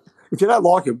 if you don't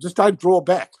like him, just don't draw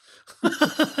back.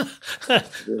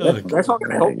 That's not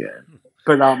going to help.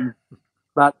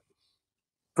 But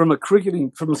from a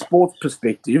sports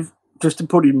perspective, just to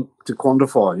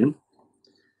quantify him,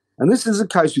 and this is the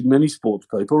case with many sports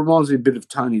people, reminds me a bit of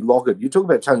Tony Lockett. You talk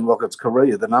about Tony Lockett's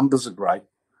career, the numbers are great.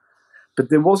 But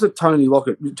there was a Tony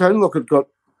Lockett. Tony Lockett got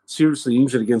seriously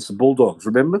injured against the Bulldogs,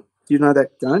 remember? Do you know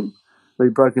that game? Where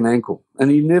he broke an ankle.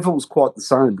 And he never was quite the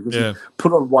same because he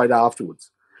put on weight afterwards.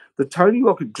 The Tony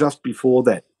Lockett just before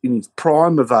that, in his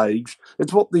prime of age,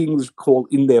 it's what the English call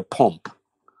in their pomp.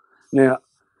 Now,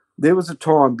 there was a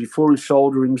time before his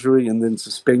shoulder injury and then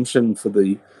suspension for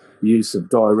the use of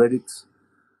diuretics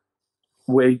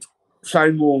where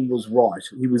Shane Warne was right.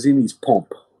 He was in his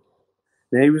pomp.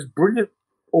 Now, he was brilliant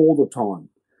all the time.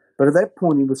 But at that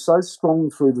point, he was so strong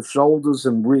through the shoulders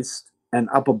and wrist and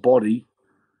upper body,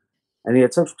 and he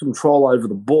had such control over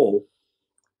the ball.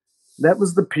 That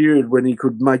was the period when he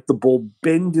could make the ball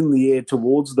bend in the air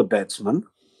towards the batsman,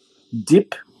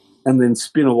 dip, and then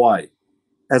spin away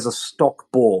as a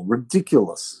stock ball.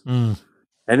 Ridiculous. And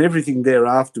everything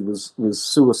thereafter was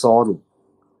suicidal.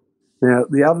 Now,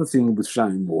 the other thing with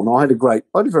Shane Warne, I had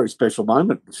a very special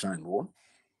moment with Shane Warne.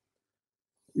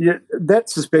 Yeah, that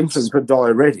suspension for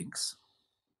diuretics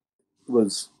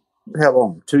was how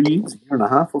long? 2 years, a year and a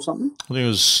half or something? I think it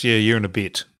was, a year and a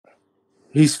bit.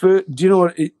 His first, do you know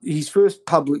what? His first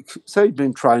public, so he'd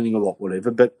been training a lot,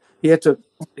 whatever, but he had to,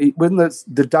 when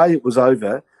the day it was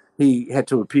over, he had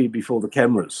to appear before the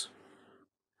cameras.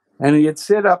 And he had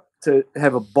set up to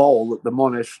have a bowl at the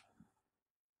Monash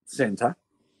Centre.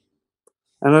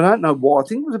 And I don't know why. I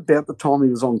think it was about the time he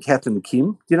was on Captain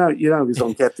Kim. You know, he was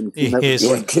on Captain Kim. Yes.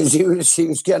 Because he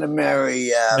was going to marry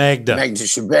Magda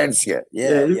Szubanska.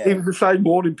 He was the same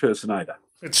Warne impersonator.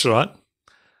 That's right.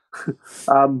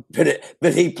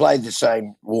 But he played the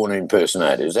same Warne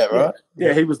impersonator. Is that right?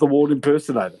 Yeah, he was the Warne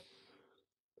impersonator.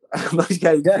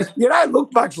 You don't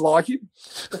look much like him.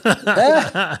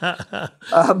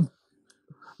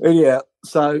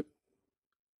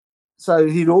 So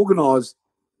he'd organised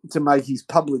to make his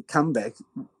public comeback,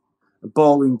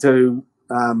 bowling to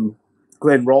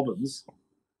Glenn Robbins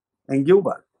and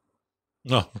Gilbert.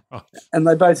 Oh, right. And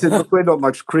they both said, look, we're not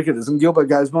much cricketers. And Gilbert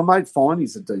goes, my mate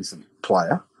Finey's a decent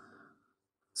player.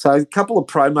 So a couple of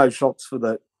promo shots for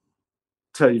the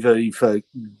TV for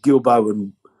Gilbo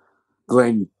and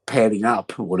Glenn padding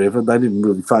up or whatever. They didn't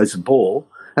really face a ball.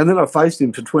 And then I faced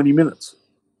him for 20 minutes.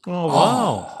 Oh,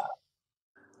 wow.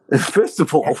 First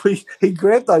of all, he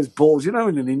grabbed those balls. You know,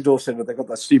 in an indoor centre, they got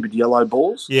those stupid yellow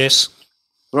balls? Yes.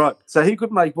 Right. So he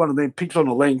could make one of them, pitch on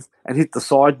a length, and hit the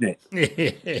side net.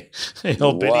 Yeah.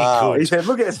 I'll bet he could. He said,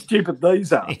 look how stupid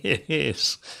these are.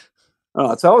 Yes. All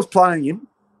right. So I was playing him,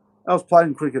 I was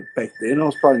playing cricket back then. I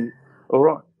was playing all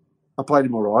right. I played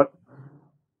him all right.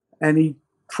 And he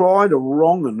tried a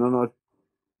wrong one, and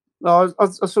I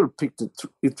sort of picked it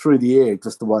through the air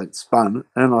just the way it spun,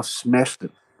 and I smashed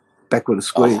it back with a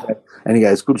square. Oh. And he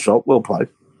goes, "Good shot, well played."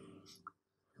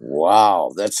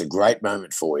 Wow, that's a great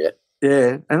moment for you.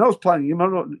 Yeah, and I was playing him. I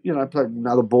played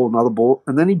another ball,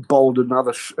 and then he bowled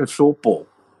a short ball,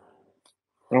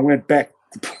 and I went back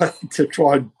to play to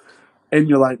try and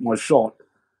emulate my shot,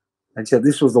 and said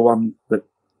this was the one that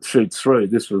shoots through.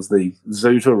 This was the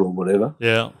Zuta or whatever.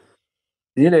 Yeah.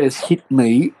 It has hit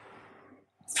me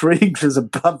 3 inches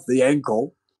above the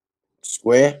ankle.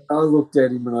 Square? I looked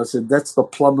at him and I said, "That's the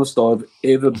plumbest I've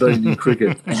ever been in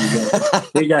cricket." And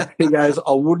he goes,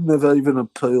 "I wouldn't have even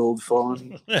appealed,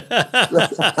 fine." Because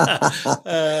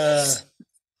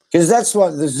that's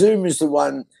what the Zoom is, the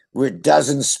one where it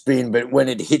doesn't spin, but when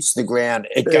it hits the ground,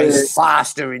 it goes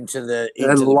faster into the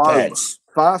pads.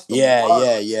 Faster.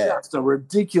 Yeah. Just a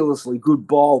ridiculously good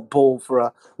ball for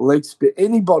a leg spin.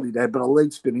 Anybody to have but a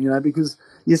leg spinner, because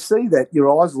you see that, your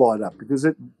eyes light up because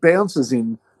it bounces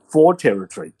in 4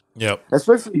 territory. Yep.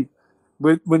 Especially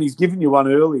when he's given you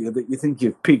one earlier that you think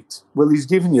you've picked. Well, he's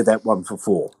given you that one for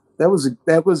 4. That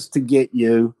was to get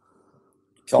you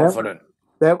confident.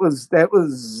 That was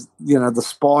the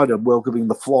spider welcoming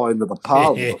the fly into the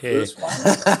parlour.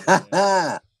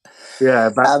 Yeah,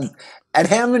 but and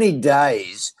how many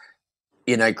days,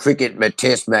 cricket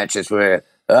test matches where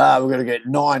we're going to get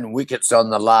 9 wickets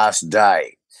on the last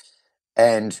day,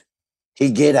 and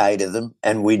he'd get 8 of them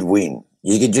and we'd win.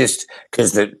 You could just,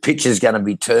 because the pitch is going to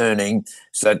be turning,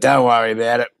 so don't worry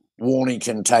about it. Warney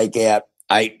can take out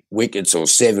 8 wickets or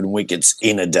 7 wickets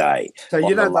in a day. So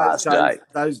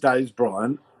those days,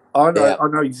 Brian, I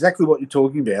know exactly what you're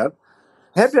talking about.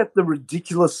 How about the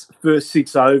ridiculous first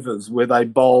 6 overs where they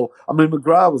bowl? I mean,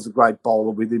 McGrath was a great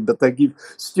bowler with him, but they give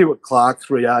Stuart Clark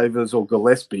 3 overs or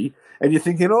Gillespie, and you're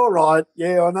thinking, all right,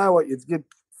 yeah, I know what you get.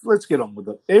 Let's get on with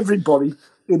it. Everybody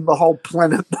in the whole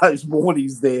planet knows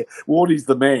Warney's there. Warney's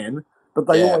the man, but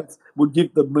they always would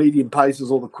give the medium paces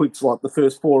or the quicks like the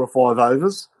first 4 or 5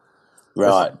 overs.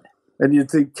 Right. And you'd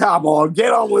think, come on,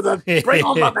 get on with it. Bring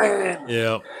on the man.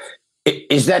 Yeah.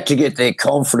 Is that to get their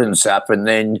confidence up and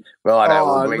then,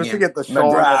 we'll bring in to get the shine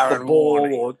off the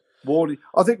ball or Warney.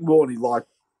 I think Warney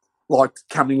liked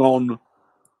coming on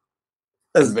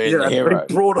as being the hero. Being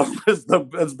brought on as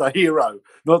the hero,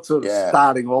 not sort of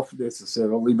starting off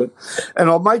necessarily. And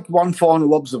I'll make one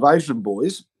final observation,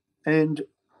 boys, and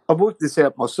I've worked this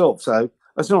out myself, so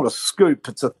it's not a scoop,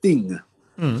 it's a thing.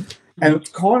 And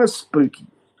it's kind of spooky.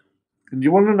 And do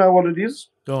you want to know what it is?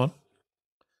 Go on.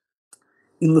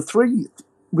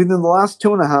 Within the last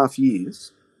 2.5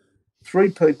 years,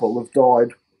 3 people have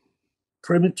died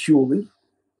prematurely,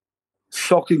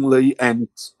 shockingly, and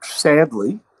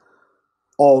sadly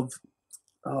of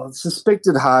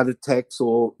suspected heart attacks,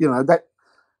 or that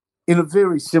in a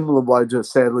very similar way to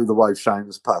sadly the way Shane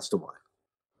has passed away.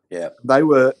 Yeah, they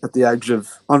were at the age of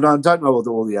I don't know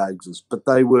all the ages, but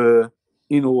they were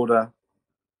in order: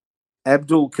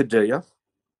 Abdul Qadir,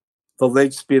 the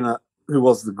leg spinner, who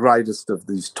was the greatest of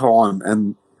his time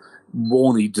and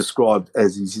Warney described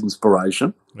as his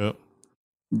inspiration. Yep.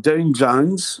 Dean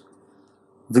Jones,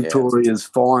 Victoria's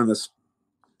finest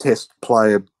test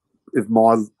player of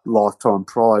my lifetime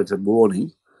prior to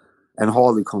Warney, and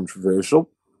highly controversial.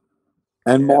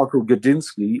 And Michael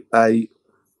Gudinski, a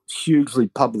hugely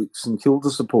public St Kilda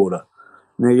supporter.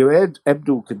 Now, you add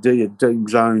Abdul Qadir, Dean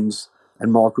Jones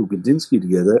and Michael Gudinski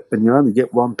together and you only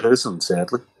get one person,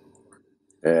 sadly.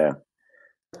 Yeah.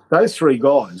 Those 3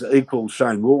 guys equal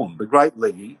Shane Warne, the great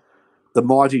leggy, the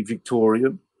mighty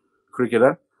Victorian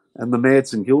cricketer, and the mad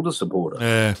St Kilda supporter.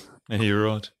 Yeah, you're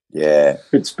right. Yeah.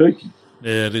 Bit spooky.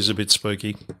 Yeah, it is a bit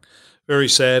spooky. Very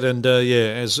sad, and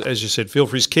as you said, feel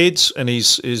for his kids and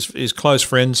his close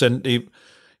friends, and he,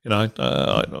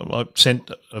 I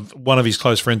sent one of his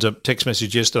close friends a text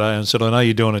message yesterday and said, "I know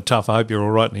you're doing it tough. I hope you're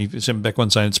all right." And he sent me back one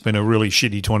saying it's been a really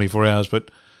shitty 24 hours,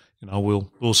 but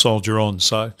we'll soldier on.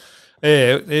 So.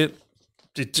 Yeah,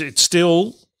 it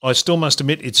still. I still must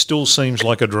admit, it still seems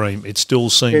like a dream. It still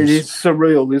seems. It is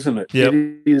surreal, isn't it? Yep.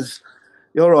 It is.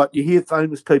 You're right. You hear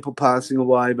famous people passing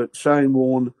away, but Shane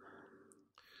Warne,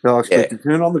 I expect to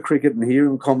turn on the cricket and hear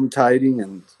him commentating,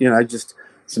 and just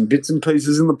some bits and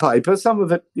pieces in the paper. Some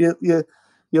of it, you're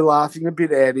laughing a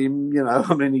bit at him.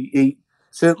 I mean, he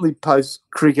certainly posts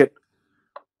cricket.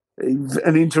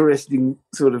 An interesting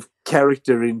sort of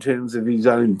character in terms of his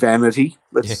own vanity.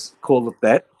 Let's call it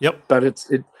that. Yep.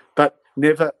 But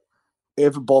never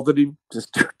ever bothered him.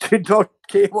 Just did not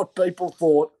care what people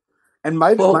thought, and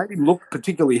made him look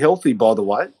particularly healthy, by the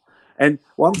way. And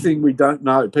one thing we don't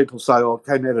know, people say, oh, it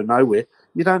came out of nowhere.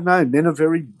 You don't know. Men are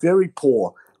very, very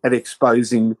poor at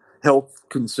exposing health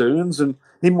concerns, and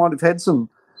he might have had some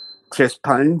chest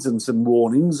pains and some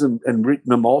warnings and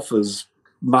written them off as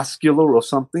muscular or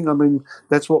something. I mean,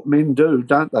 that's what men do,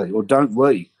 don't they? Or don't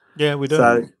we? Yeah, we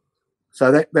do.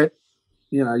 So that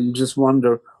you just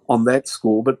wonder on that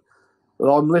score. But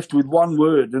I'm left with one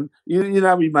word, and he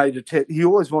made a test. He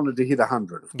always wanted to hit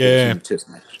 100, of course, in the test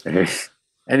match.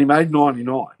 And he made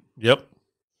 99. Yep.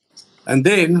 And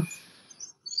then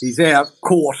he's out,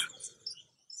 caught.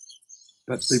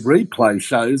 But the replay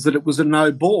shows that it was a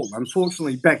no ball.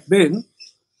 Unfortunately, back then,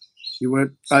 you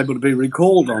weren't able to be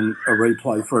recalled on a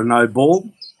replay for a no ball.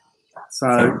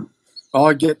 So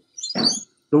I get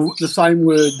the same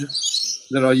word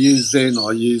that I used then,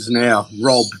 I use now,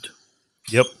 robbed.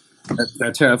 Yep.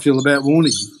 That's how I feel about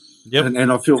Warney. Yep.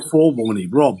 And I feel for Warney,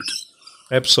 robbed.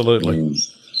 Absolutely.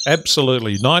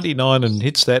 Absolutely. 99 and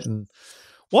hits that. And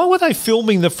why were they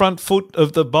filming the front foot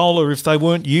of the bowler if they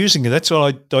weren't using it? That's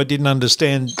what I didn't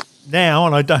understand now,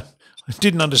 and I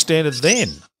didn't understand it then.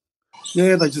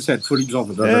 Yeah, they just had footage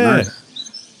of it. I don't know.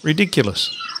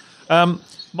 Ridiculous.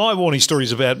 My Warney story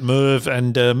is about Merv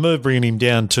and Merv bringing him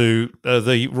down to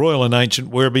the Royal and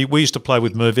Ancient Werribee. We used to play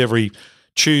with Merv every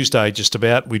Tuesday just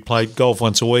about. We'd play golf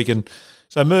once a week, and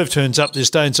so Merv turns up this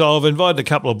day and so I've invited a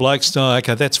couple of blokes. Oh,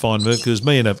 okay, that's fine, Merv, because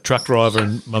me and a truck driver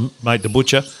and my mate the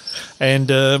butcher. And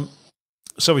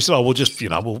so we said, we'll just,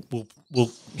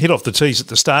 we'll hit off the tees at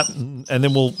the start and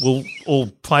then we'll all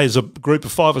play as a group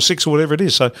of 5 or 6 or whatever it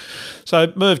is. So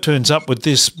Merv turns up with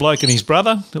this bloke and his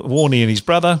brother, Warney and his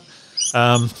brother.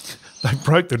 They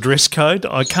broke the dress code.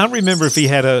 I can't remember if he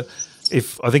had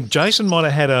I think Jason might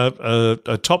have had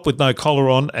a top with no collar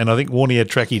on, and I think Warney had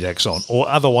tracky dacks on, or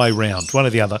other way round, one or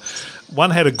the other. One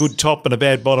had a good top and a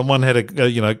bad bottom. One had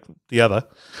the other.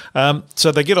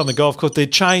 So they get on the golf course. They're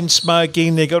chain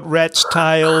smoking. They got rats'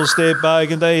 tails. They're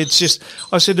bogan. It's just.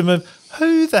 I said to him,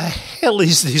 "Who the hell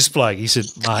is this bloke?" He said,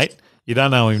 "Mate, you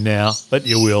don't know him now, but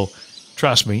you will.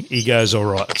 Trust me." He goes, "All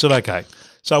right." I said, "Okay."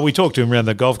 So we talked to him around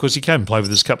the golf course. He came and played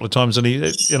with us a couple of times, and he,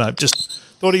 just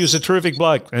thought he was a terrific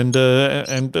bloke, and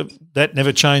that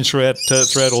never changed throughout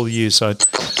all the years. So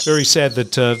very sad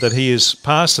that he is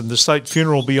passed, and the state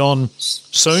funeral will be on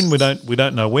soon. We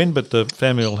don't know when, but the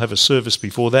family will have a service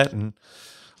before that, and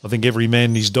I think every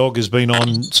man and his dog has been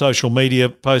on social media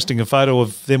posting a photo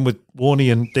of them with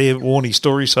Warney and their Warney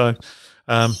story. So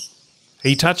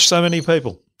he touched so many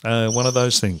people. One of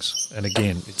those things, and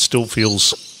again, it still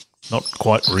feels not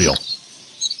quite real.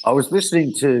 I was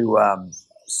listening to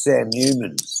Sam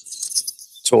Newman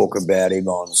talk about him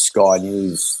on Sky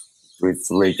News with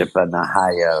Rita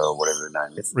Panahi or whatever her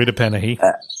name is. Rita Panahi.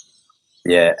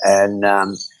 Yeah, and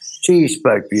she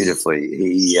spoke beautifully.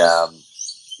 He,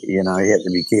 he had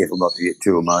to be careful not to get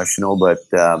too emotional, but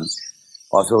I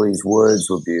thought his words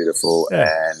were beautiful,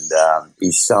 and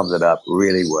he summed it up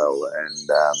really well. And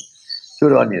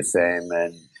good on you, Sam.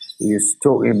 And he was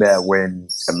talking about when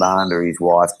Amanda, his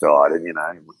wife, died, and,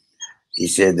 he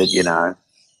said that,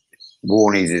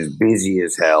 Warney's as busy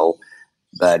as hell,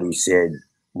 but he said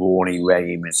Warney rang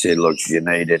him and said, look, if you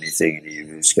need anything, and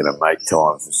you're just going to make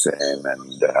time for Sam.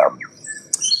 And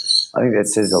I think that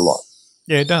says a lot.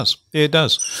 Yeah, it does. Yeah, it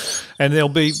does. And there'll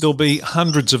be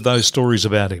hundreds of those stories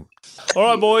about him. All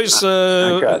right, boys,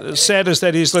 Okay. Sad as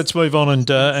that is, let's move on and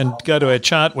go to our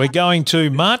chart. We're going to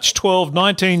March 12,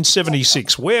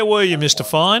 1976. Where were you, Mr.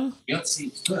 Fine?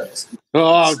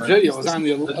 Oh, gee, I was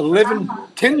only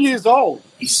 10 years old.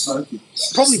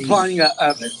 Probably playing a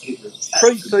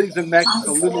pre-season match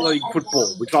of Little League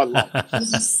football, which I love.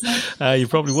 You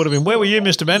probably would have been. Where were you,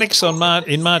 Mr. Mannix, in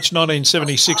March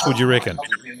 1976, would you reckon?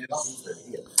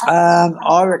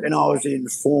 I reckon I was in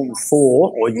Form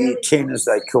 4, or Year 10 as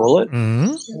they call it,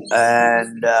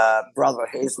 and Brother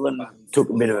Heslin took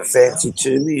a bit of a fancy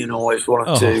to me and always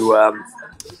wanted to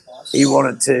he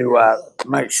wanted to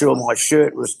make sure my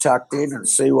shirt was tucked in and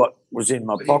see what was in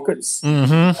my pockets.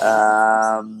 Right.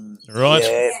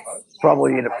 Yeah,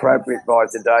 probably inappropriate by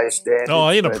today's standards. Oh,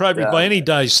 inappropriate by any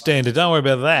day's standard. Don't worry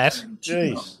about that.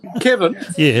 Jeez. Kevin,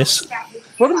 Yes.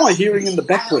 what am I hearing in the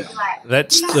background?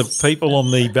 That's the people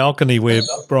on the balcony where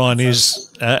Brian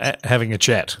is having a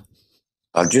chat.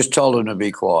 I've just told him to be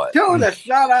quiet. Tell her to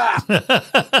shut up.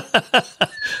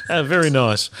 Very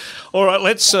nice. All right,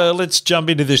 let's jump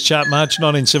into this chart. March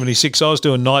 1976. I was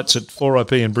doing nights at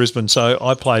 4IP in Brisbane, so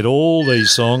I played all these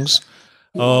songs.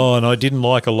 Oh, and I didn't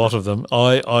like a lot of them.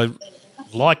 I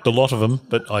liked a lot of them,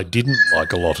 but I didn't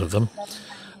like a lot of them.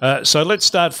 So let's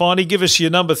start, Finey. Give us your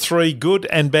number 3, good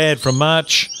and bad, from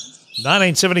March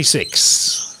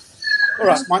 1976. All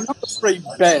right, my number 3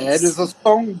 bad is a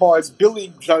song by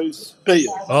Billy Joe Spears.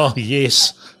 Oh,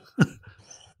 yes.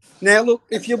 Now, look,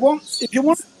 if you want to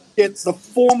get the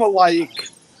formulaic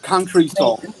country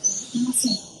song, this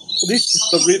is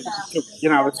the rhythm. You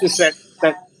know, it's just that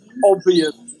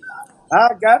obvious. I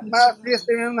got my fist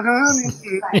in the honey.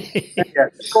 Yeah,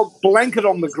 it's called Blanket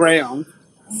on the Ground.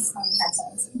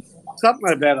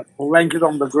 Something about a blanket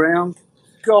on the ground.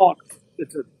 God,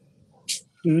 it's a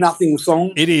nothing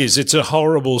song. It is. It's a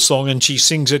horrible song, and she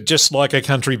sings it just like a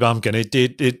country bumpkin.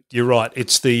 You're right.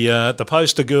 It's the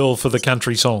poster girl for the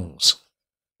country songs.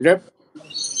 Yep.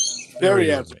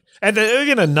 Very out. And they're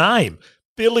even a name,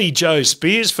 Billy Joe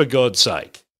Spears, for God's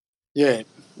sake. Yeah,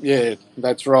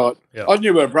 that's right. Yep. I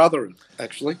knew her brother,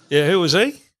 actually. Yeah, who was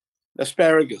he?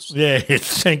 Asparagus. Yeah,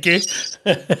 thank you.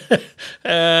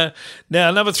 Now,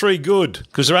 number 3, good,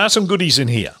 because there are some goodies in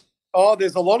here. Oh,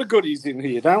 there's a lot of goodies in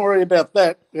here. Don't worry about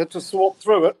that. You have to swap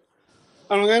through it.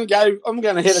 And I'm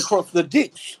going to head across the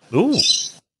ditch. Ooh.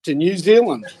 To New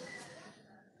Zealand.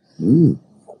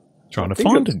 Trying to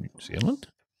find New Zealand.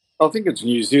 I think it's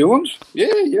New Zealand.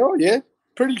 Yeah.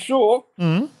 Pretty sure.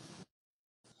 Mm-hmm.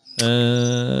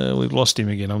 We've lost him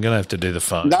again. I'm going to have to do the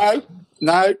phone.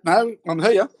 No, I'm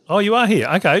here. Oh, you are here.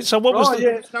 Okay, so what was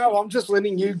I'm just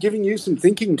giving you some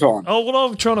thinking time. Oh, well,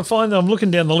 I'm trying to find. I'm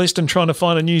looking down the list and trying to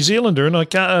find a New Zealander, and I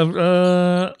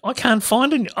can't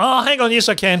find it. Oh, hang on. Yes,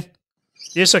 I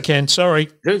can. Sorry.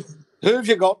 Who have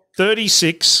you got?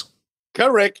 36.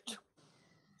 Correct.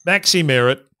 Maxi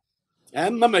Merritt.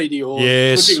 And the Meteor.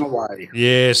 Yes. Slipping away.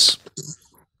 Yes.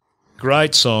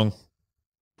 Great song.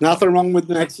 Nothing wrong with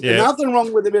Max. Yeah. Nothing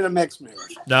wrong with a bit of Max Merritt.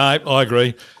 No, I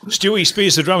agree. Stewie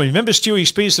Spears, the drummer. Remember Stewie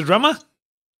Spears, the drummer?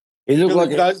 He looked Billy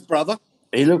like Joe's brother.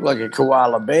 He looked like a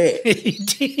koala bear. He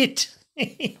did.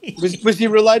 Was he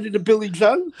related to Billy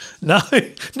Joe? No. Oh,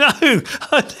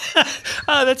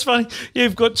 that's funny.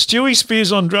 You've got Stewie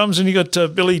Spears on drums and you've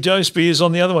got Billy Joe Spears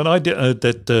on the other one. I did,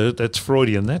 that's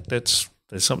Freudian. There's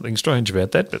something strange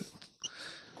about that, but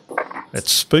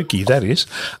that's spooky. That is.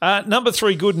 Number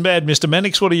 3, good and bad, Mr.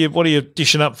 Mannix. What are you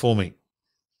dishing up for me?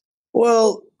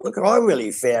 Well, look, I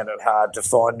really found it hard to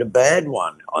find a bad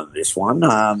one on this one.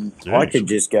 I could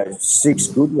just go 6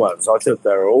 good ones. I thought they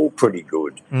were all pretty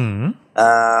good. Mm-hmm.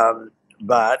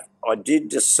 But I did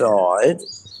decide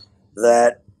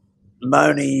that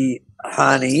Moni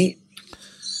Honey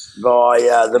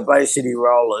by the Bay City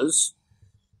Rollers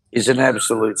is an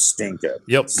absolute stinker.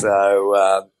 Yep.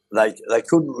 So they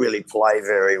couldn't really play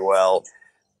very well.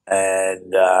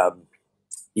 And,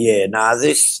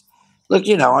 this... Look,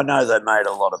 I know they made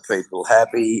a lot of people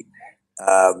happy.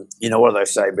 What do they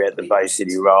say about the Bay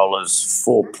City Rollers?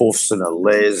 4 puffs and a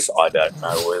les. I don't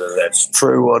know whether that's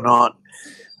true or not.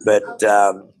 But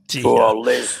poor old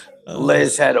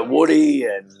Les had a Woody.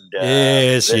 And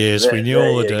yes, we knew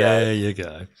all the day. There you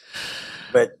go.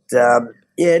 But,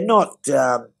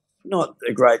 not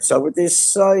a great song. But there's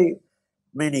so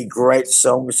many great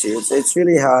songs here. It's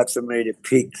really hard for me to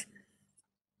pick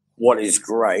what is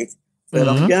great. But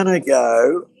I'm going to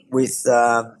go with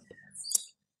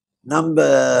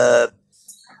number.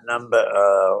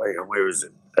 Where is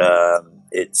it?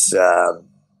 It's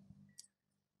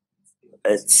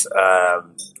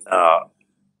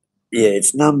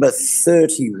number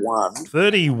 31.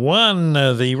 31,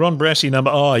 the Ron Brassey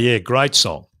number. Oh yeah, great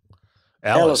song.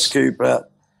 Alice Cooper,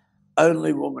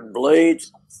 "Only Woman Bleed,"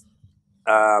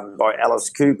 by Alice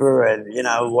Cooper, and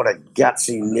what a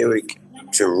gutsy lyric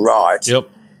to write. Yep.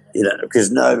 Because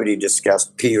nobody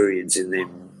discussed periods in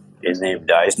them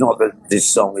days. Not that this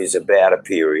song is about a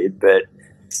period, but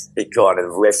it kind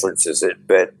of references it.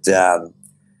 But,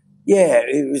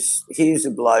 here's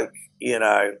a bloke,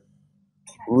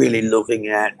 really looking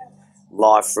at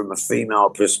life from a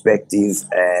female perspective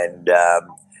and,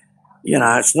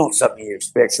 it's not something you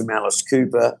expect from Alice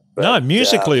Cooper. But, no,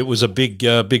 musically it was a big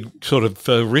sort of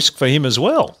risk for him as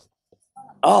well.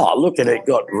 Oh, look at it.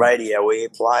 Got radio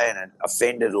airplay and it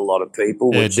offended a lot of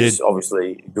people, which is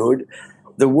obviously good.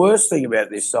 The worst thing about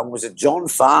this song was that John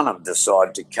Farnham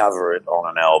decided to cover it on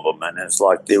an album, and it's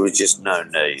like there was just no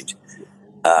need.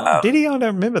 Did he? I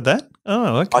don't remember that.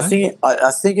 Oh, okay.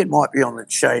 I think it might be on the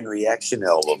Chain Reaction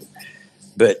album.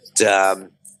 But,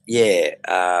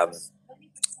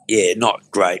 not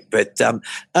great. But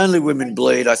Only Women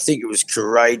Bleed, I think it was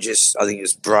courageous. I think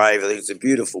it's brave. I think it's a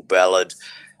beautiful ballad.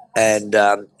 And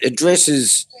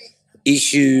addresses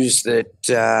issues that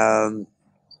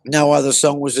no other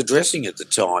song was addressing at the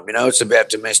time. It's about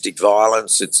domestic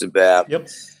violence. It's about,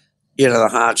 the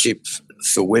hardship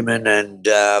for women. And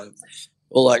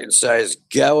all I can say is,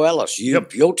 go Alice, you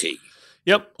beauty.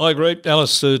 Yep, I agree.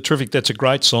 Alice, terrific. That's a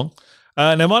great song.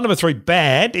 Now, my number 3,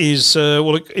 Bad, is,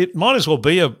 it might as well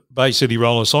be a Bay City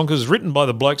Rollers song because it's written by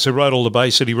the blokes who wrote all the Bay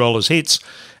City Rollers hits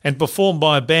and performed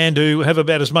by a band who have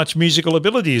about as much musical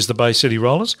ability as the Bay City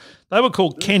Rollers. They were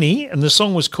called Kenny, and the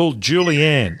song was called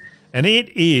Julianne, and it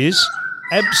is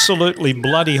absolutely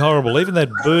bloody horrible. Even that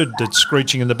bird that's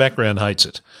screeching in the background hates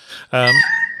it.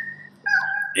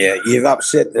 Yeah, you've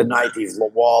upset the native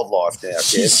wildlife now,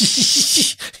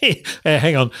 Kev.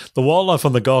 Hang on, the wildlife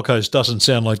on the Gold Coast doesn't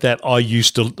sound like that. I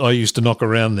used to knock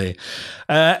around there.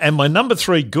 And my number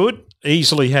 3, good,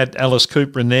 easily had Alice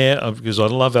Cooper in there because I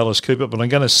love Alice Cooper, but I'm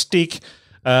going to stick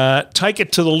Take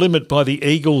It to the Limit by the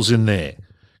Eagles in there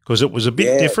because it was a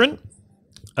bit different.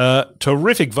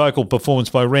 Terrific vocal performance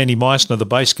by Randy Meisner, the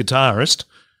bass guitarist.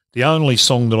 The only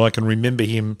song that I can remember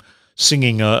him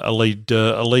singing a lead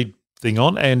thing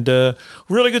on, and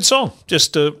really good song.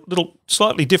 Just a little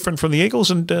slightly different from the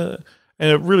Eagles, and a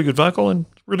really good vocal and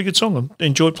really good song. I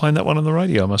enjoyed playing that one on the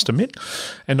radio, I must admit.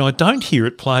 And I don't hear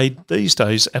it played these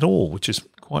days at all, which is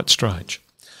quite strange.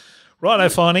 Righto,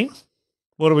 Finey,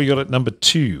 what have we got at number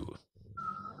 2?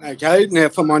 Okay, now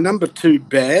for my number 2,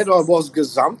 Bad, I was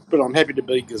gazumped, but I'm happy to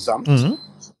be gazumped.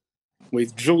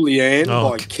 With Julianne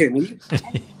by Kenny.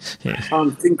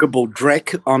 Unthinkable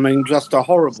Dreck. I mean, just a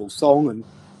horrible song. And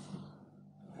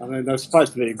I mean, they're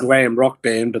supposed to be a glam rock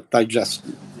band, but they just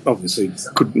obviously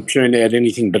couldn't churn out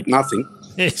anything but nothing.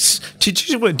 Yes. Did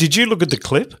you look at the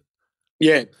clip?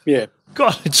 Yeah.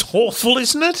 God, it's awful,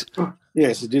 isn't it?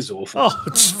 Yes, it is awful. Oh,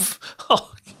 it's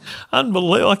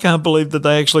unbelievable. I can't believe that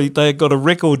they got a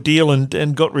record deal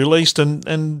and got released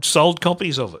and sold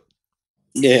copies of it.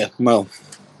 Yeah, well,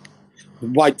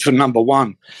 wait for number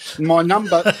 1. My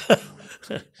number...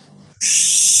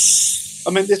 I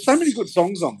mean, there's so many good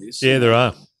songs on this. Yeah, there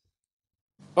are.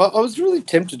 I was really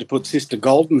tempted to put Sister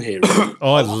Golden Hair in.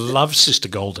 Oh, I love Sister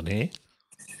Golden Hair.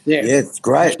 Yeah, it's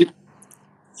great.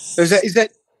 Was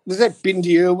that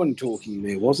Bindi Irwin talking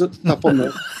there, was it? Up on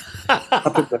the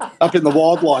up in the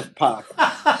wildlife park.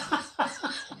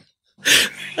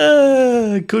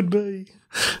 Could be.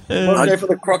 I'll go for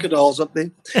the crocodiles up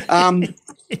there.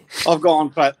 I've gone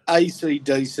for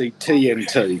AC/DC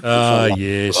TNT. Oh,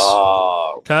 yes.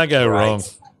 Oh, can't go wrong.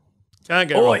 Can't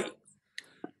go wrong.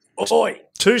 Oi.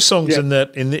 2 songs in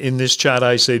this chart,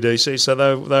 AC/DC. So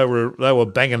they were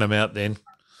banging them out then.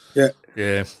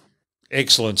 Yeah.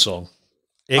 Excellent song.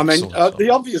 Excellent song. The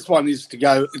obvious one is to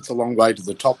go. It's a long way to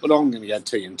the top, but I'm going to go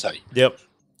TNT. Yep.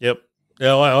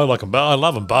 Yeah, I like them both. I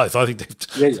love them both. I think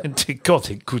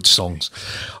they're good songs.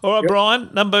 All right, Brian,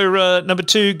 number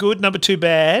 2, good. Number 2,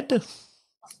 bad.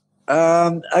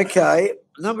 Okay,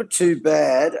 number 2,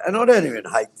 bad, and I don't even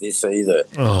hate this either.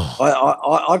 Oh.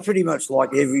 I pretty much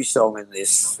like every song in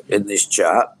this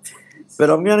chart, but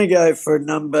I'm going to go for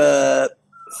number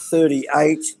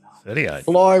 38. 38.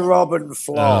 Fly, Robin,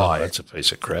 Fly. Oh, that's a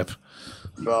piece of crap.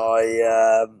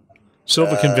 By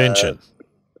Silver Convention.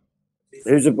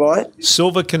 Who's it by?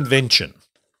 Silver Convention.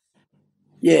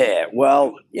 Yeah,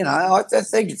 well, I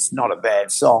think it's not a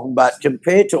bad song, but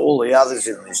compared to all the others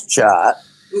in this chart,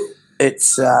 it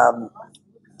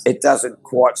doesn't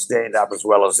quite stand up as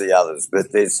well as the others. But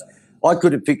I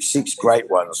could have picked 6 great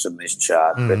ones from this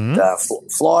chart, but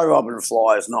Fly, Robin,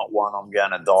 Fly is not one I'm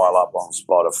going to dial up on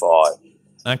Spotify.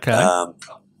 Okay.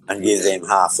 And give them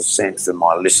half a cent for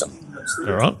my listen.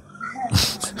 All right.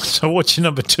 So what's your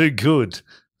number 2 good?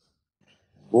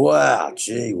 Wow,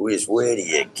 gee whiz, where do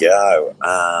you go?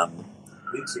 I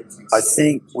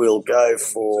think we'll go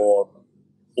for,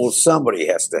 well, somebody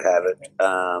has to have it.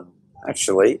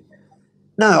 Actually,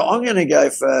 no, I'm going to go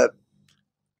for,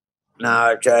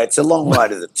 no, okay, it's a long way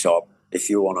to the top if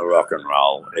you want to rock and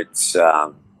roll.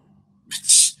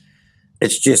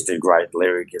 It's just a great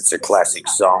lyric. It's a classic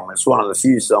song. It's one of the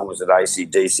few songs that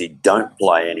AC/DC don't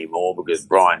play anymore because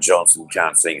Brian Johnson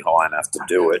can't sing high enough to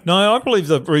do it. No, I believe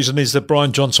the reason is that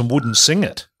Brian Johnson wouldn't sing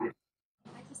it.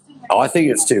 I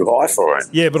think it's too high for him.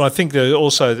 Yeah, but I think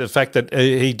also the fact that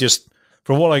he just,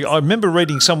 from what I remember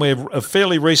reading somewhere of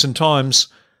fairly recent times,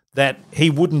 that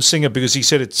he wouldn't sing it because he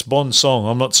said it's Bond's song.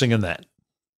 I'm not singing that.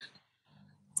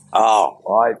 Oh,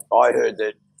 I heard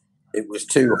that it was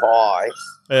too high.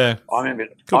 Yeah, I remember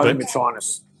trying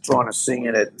to sing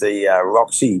it at the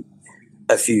Roxy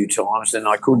a few times, and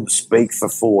I couldn't speak for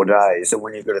 4 days. And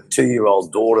when you've got a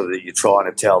 2-year-old daughter that you're trying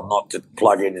to tell not to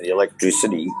plug into the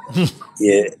electricity,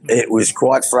 yeah, it was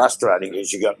quite frustrating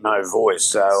because you got no voice.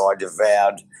 So I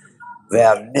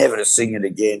vowed never to sing it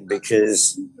again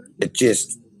because it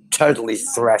just totally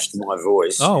thrashed my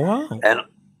voice. Oh wow!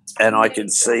 And I can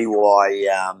see why.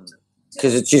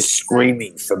 Because it's just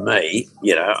screaming for me,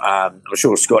 I'm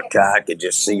sure Scott Carr could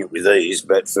just sing it with ease,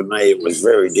 but for me it was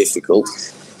very difficult.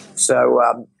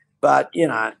 So, but,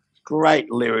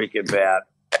 great lyric about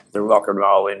the rock and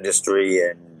roll industry,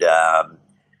 and,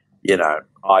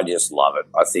 I just love it.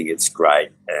 I think it's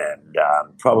great, and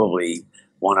probably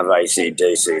one of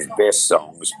AC/DC's best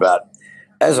songs. But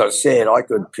as I said, I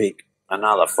could pick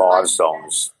another 5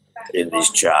 songs in this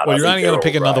chart. Well, you're only going to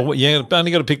pick another one. Yeah, you've only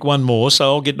got to pick one more. So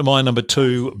I'll get to my number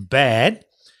 2, Bad.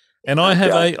 And I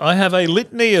have a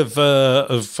litany of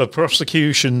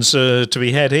prosecutions to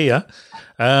be had here.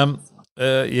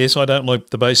 Yes, I don't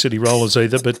like the Bay City Rollers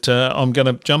either, but I'm going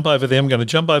to jump over them. I'm going to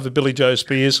jump over Billy Joe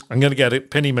Spears. I'm going to go to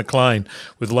Penny McLean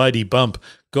with Lady Bump.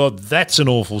 God, that's an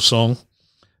awful song.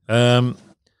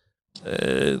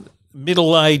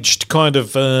 Middle-aged kind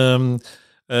of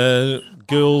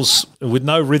girls with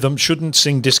no rhythm shouldn't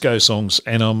sing disco songs,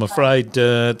 and I'm afraid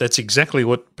that's exactly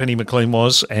what Penny McLean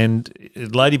was, and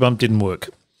Lady Bump didn't work.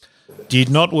 Did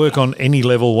not work on any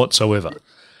level whatsoever.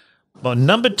 My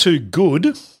number 2,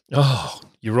 Good. Oh,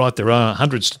 you're right, there are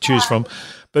hundreds to choose from.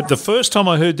 But the first time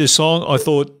I heard this song, I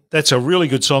thought, that's a really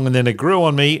good song, and then it grew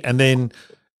on me, and then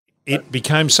it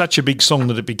became such a big song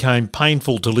that it became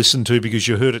painful to listen to because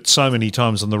you heard it so many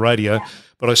times on the radio.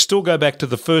 But I still go back to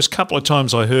the first couple of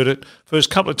times I heard it, first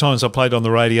couple of times I played on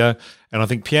the radio, and I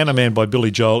think Piano Man by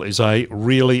Billy Joel is a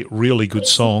really, really good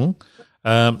song.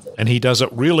 And he does it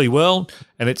really well,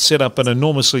 and it's set up an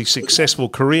enormously successful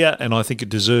career, and I think it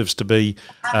deserves to be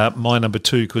my number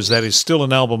 2 because that is still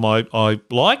an album I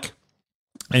like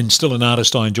and still an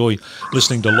artist I enjoy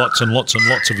listening to lots and lots and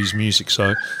lots of his music.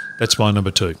 So that's my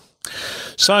number 2.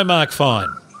 So, Mark Fine,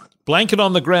 Blanket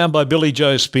on the Ground by Billy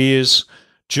Joe Spears,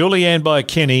 Julianne by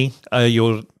Kenny are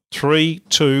your 3,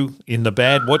 2 in the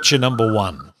bad. What's your number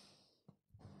 1?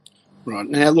 Right.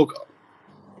 Now, look,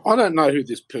 I don't know who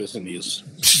this person is.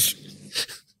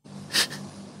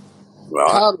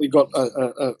 Right. Hardly got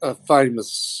a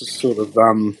famous sort of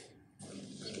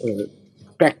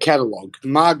back catalogue.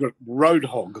 Margaret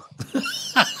Roadhog.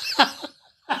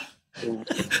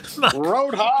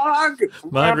 Roadhog!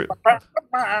 Margaret.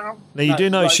 Now, you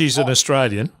do know she's an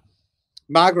Australian.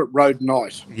 Margaret Road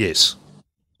Knight. Yes.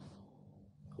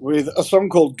 With a song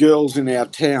called Girls in Our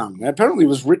Town. Now, apparently it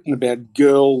was written about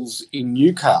girls in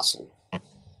Newcastle.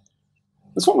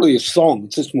 It's not really a song.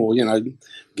 It's just more,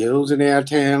 girls in our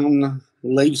town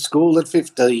leave school at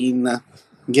 15,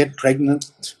 get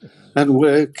pregnant and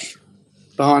work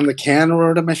behind the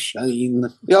counter at a machine.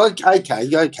 Yeah,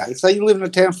 okay. So you live in a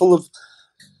town full of,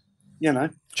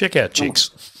 Check out chicks.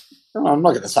 I'm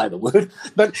not going to say the word.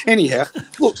 But anyhow,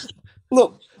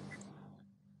 look.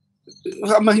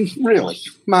 I mean, really,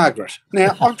 Margaret.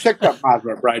 Now, I've checked out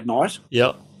Margaret Road Knight.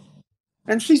 Yep.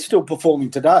 And she's still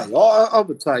performing today. I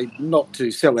would say not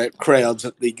to sell out crowds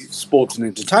at the Sports and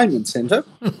Entertainment Centre.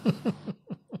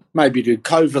 Maybe to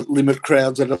covert limit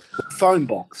crowds at a phone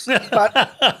box.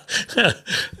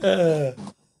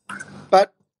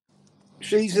 But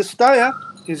she's a stayer,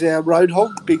 is our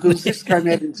Roadhog, because this came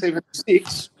out in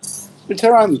 76. It's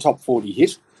her only top 40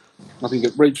 hit. I think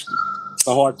it reached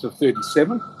the heights of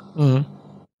 37. Mm-hmm.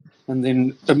 And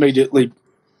then immediately,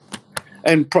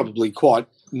 and probably quite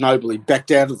nobly,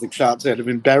 backed out of the charts out of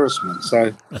embarrassment.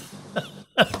 So,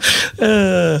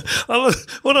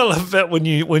 what I love about when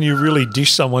you really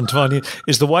dish someone, Tony,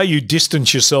 is the way you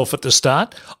distance yourself at the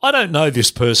start. I don't know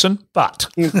this person, but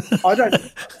I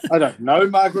don't know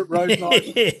Margaret Road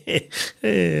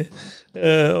Knight.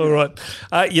 All right.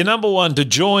 Your number 1 to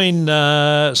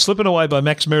join Slipping Away by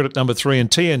Max Merritt at number 3 and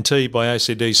TNT by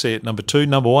AC/DC at number 2.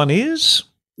 Number 1 is?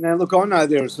 Now, look, I know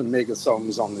there are some mega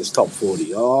songs on this top 40.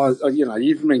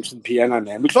 You've mentioned Piano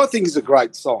Man, which I think is a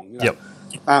great song. Yep.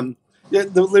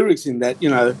 The lyrics in that,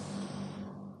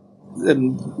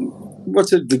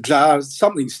 what's it? The jar,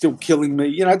 something's still killing me.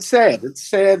 It's sad. It's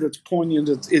sad. It's poignant.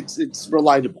 It's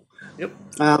relatable. Yep.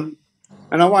 And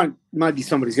I won't. Maybe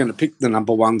somebody's going to pick the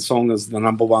number 1 song as the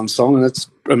number 1 song, and it's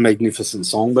a magnificent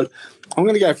song. But I'm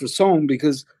going to go for a song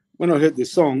because when I heard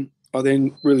this song, I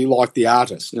then really liked the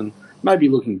artist. And maybe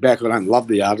looking back, I don't love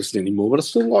the artist anymore, but I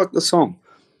still like the song.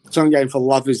 So I'm going for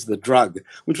 "Love Is the Drug,"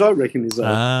 which I reckon is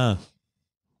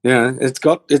it's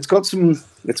got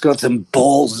some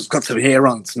balls, it's got some hair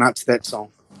on its nuts. That song.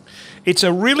 It's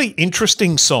a really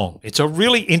interesting song. It's a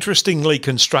really interestingly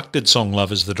constructed song.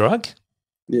 "Love Is the Drug."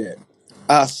 Yeah.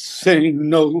 I say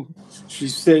no, she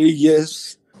say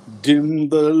yes. Dim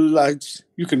the lights,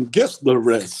 you can guess the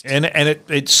rest. And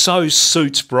it so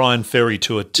suits Brian Ferry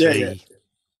to a T.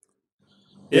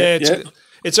 Yeah.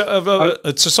 It's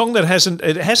a song that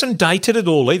hasn't dated at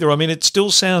all either. I mean, it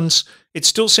still sounds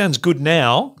good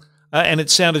now, and it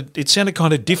sounded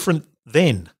kind of different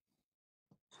then.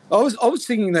 I was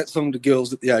singing that song to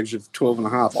girls at the age of 12 and a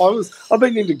half. I've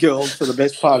been into girls for the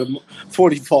best part of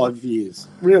 45 years.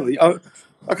 Really, I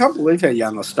can't believe how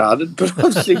young I started, but I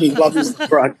was singing "Love Is the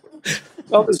Drug."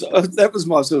 That was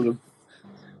my sort of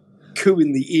coup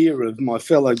in the ear of my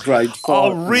fellow grade 5.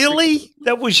 Oh, really?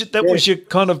 That was your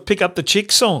kind of pick up the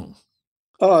chick song.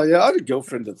 Oh yeah, I had a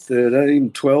girlfriend at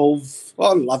 13, 12.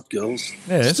 I loved girls.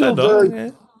 Yeah, Still so do.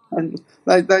 yeah. And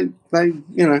they,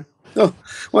 you know. Oh,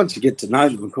 once you get to know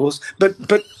them, of course. But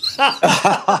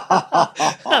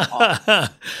I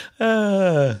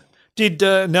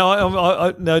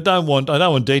don't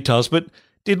want details. But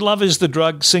did "Love Is the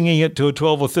Drug" singing it to a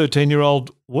 12 or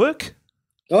 13-year-old work?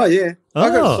 oh yeah, I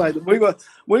got Oh. to say that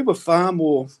we were far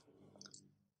more.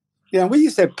 Yeah, we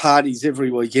used to have parties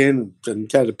every weekend and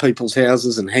go to people's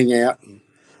houses and hang out. And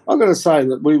I got to say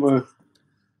that we were.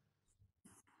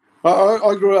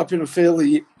 I grew up in a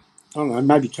fairly, I don't know,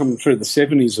 maybe coming through the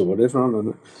 70s or whatever. I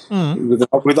don't know,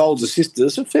 with older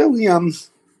sisters, a fairly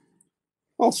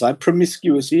I'll say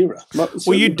promiscuous era.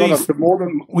 Were you got up to more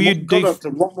than got up to a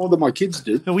lot more than my kids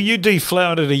did. Were you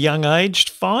deflowered at a young age?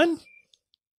 Fine.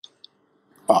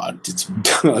 Oh, I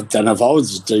don't know if I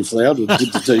was deflowered or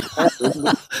did the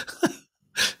deflower.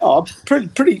 Oh,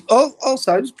 pretty. I'll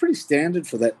say it was pretty standard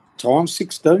for that time.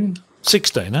 16.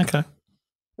 16. Okay.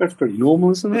 That's pretty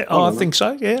normal, isn't Yeah, it? I don't know. think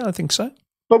so. Yeah, I think so.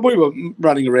 But we were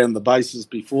running around the bases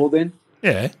before then.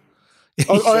 Yeah.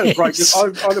 I had a Yes.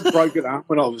 broken arm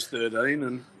when I was 13,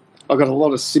 and I got a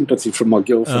lot of sympathy from my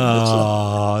girlfriend.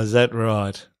 Oh, is that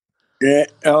right? Yeah,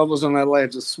 I wasn't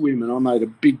allowed to swim, and I made a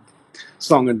big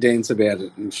song and dance about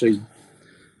it, and she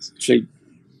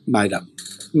made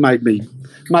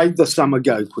the summer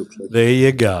go quickly. There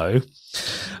you go.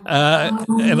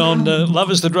 And on "Love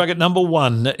Is the Drug" at number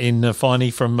 1 in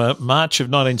Finey from March of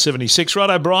 1976. Right,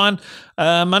 O'Brien,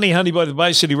 Money Honey by the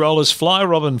Bay City Rollers, Fly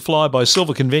Robin Fly by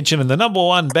Silver Convention, and the number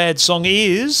 1 bad song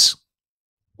is...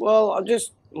 Well, I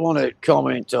just want to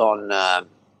comment on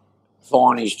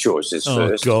Finey's choices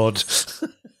first. Oh, God.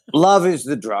 Love Is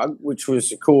the Drug, which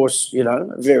was, of course, a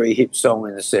very hip song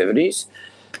in the 70s.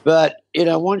 But,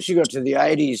 once you got to the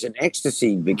 80s and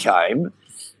ecstasy became,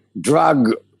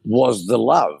 drug was the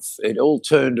love. It all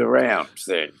turned around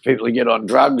then. People would get on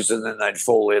drugs and then they'd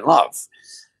fall in love.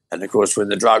 And, of course, when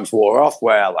the drugs wore off,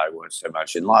 well, they weren't so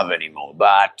much in love anymore.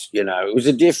 But, it's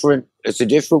a different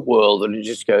world, and it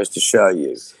just goes to show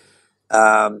you.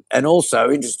 And also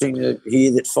interesting to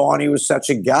hear that Finey was such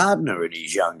a gardener in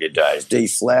his younger days,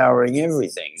 deflowering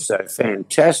everything. So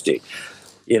fantastic.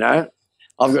 I've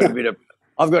got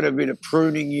a bit of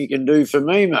pruning you can do for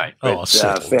me, mate. But,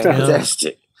 settle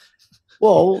fantastic.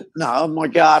 Well, no, my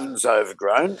garden's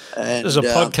overgrown. And, This is a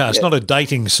podcast, yeah. not a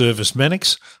dating service,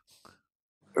 Mannix.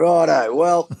 Righto.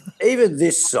 Well, even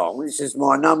this song, this is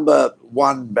my number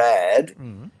 1 bad.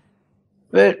 Mm.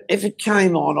 But if it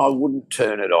came on, I wouldn't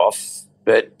turn it off.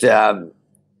 But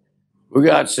we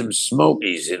got some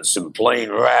Smokies and some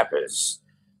plain rappers.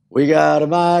 We got a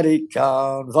mighty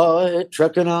convoy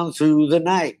trucking on through the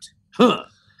night. Huh.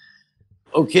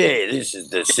 Okay, this is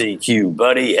the CQ,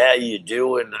 buddy. How you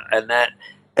doing? And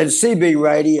CB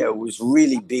radio was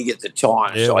really big at the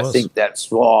time, Yeah, so it I was. think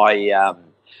that's why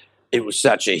it was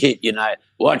such a hit.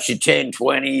 Watch your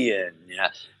 1020, and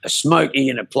a Smokey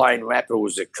and a plain rapper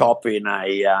was a cop in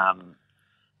an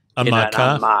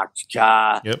unmarked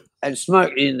car. Yep. And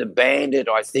Smokey and the Bandit,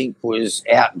 I think, was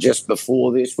out just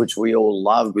before this, which we all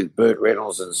loved with Burt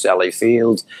Reynolds and Sally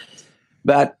Field.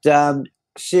 But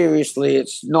seriously,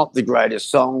 it's not the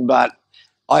greatest song, but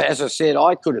as I said,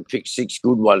 I could have picked 6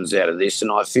 good ones out of this,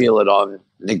 and I feel that I'm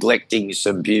neglecting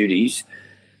some beauties.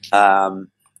 But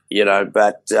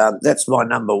that's my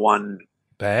number 1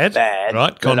 Bad. bad.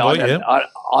 Right, but Convoy,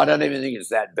 I don't even think it's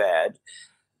that bad.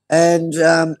 And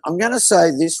I'm going to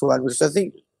say this one, because I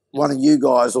think one of you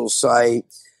guys will say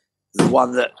the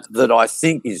one that I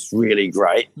think is really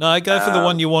great. No, go for the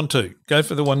one you want to. Go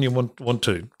for the one you want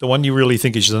to. The one you really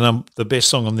think is the best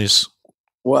song on this.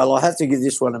 Well, I have to give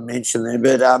this one a mention there,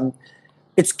 but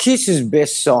it's Kiss's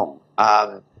best song.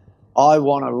 I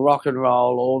want to rock and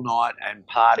roll all night and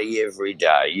party every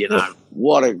day.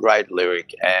 What a great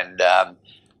lyric. And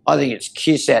I think it's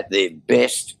Kiss at their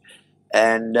best.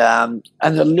 And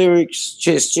the lyrics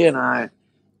just,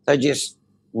 they just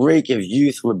reek of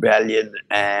youth rebellion,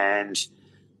 and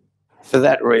for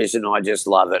that reason I just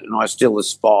love it, and I still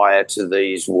aspire to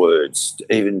these words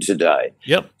even today.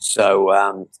 Yep.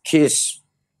 So Kiss,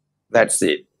 that's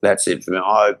it for me.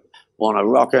 I want to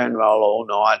rock and roll all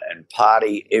night and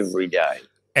party every day.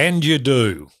 And you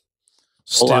do.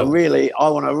 Still. Well, I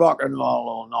want to rock and roll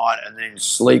all night and then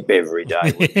sleep every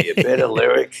day would be a better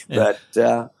lyric. Yeah.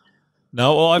 But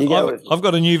No, well, I've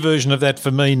got a new version of that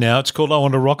for me now. It's called I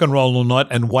Want to Rock and Roll All Night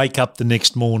and Wake Up the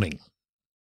Next Morning.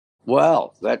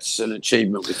 Well, that's an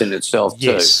achievement within itself too.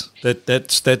 Yes,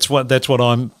 that's what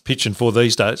I'm pitching for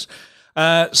these days.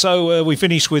 So we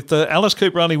finish with Alice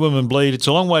Cooper, Only Women Bleed. It's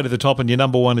a long way to the top, and your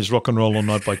number one is Rock and Roll All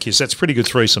Night by Kiss. That's a pretty good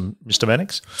threesome, Mr.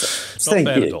 Mannix. Not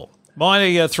bad at all.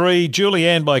 My three,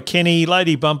 Julianne by Kenny,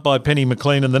 Lady Bump by Penny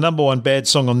McLean, and the number one bad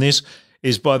song on this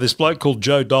is by this bloke called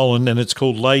Joe Dolan, and it's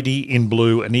called Lady in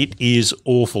Blue, and it is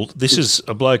awful. This is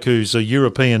a bloke who's a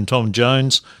European Tom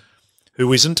Jones,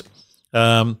 who isn't.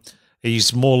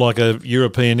 He's more like a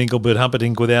European Engelbert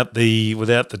Humperdinck without the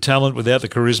talent, without the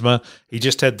charisma. He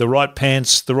just had the right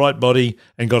pants, the right body,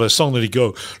 and got a song that he'd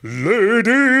go,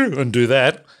 Lady, and do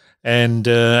that, and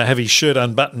have his shirt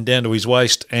unbuttoned down to his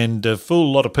waist and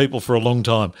fool a lot of people for a long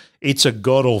time. It's a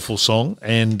god-awful song,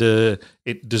 and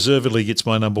it deservedly gets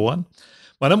my number one.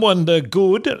 My number one,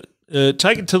 good,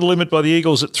 Take It to the Limit by the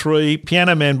Eagles at 3,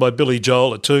 Piano Man by Billy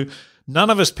Joel at 2.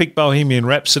 None of us picked Bohemian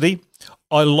Rhapsody.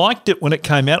 I liked it when it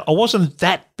came out. I wasn't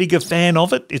that big a fan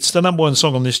of it. It's the number one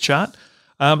song on this chart.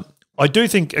 I do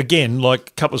think, again, like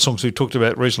a couple of songs we talked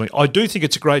about recently, I do think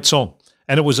it's a great song.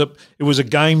 And it was a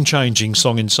game-changing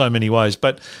song in so many ways,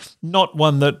 but not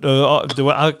one that there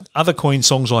were other Queen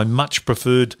songs I much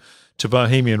preferred to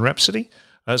Bohemian Rhapsody,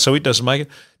 so it doesn't make it.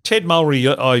 Ted Mulry,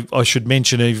 I should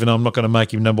mention, even though I'm not going to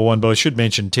make him number one, but I should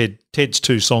mention Ted's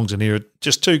two songs in here,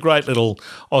 just two great little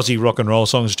Aussie rock and roll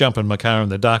songs, Jumpin' My Car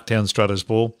and the Darktown Strutters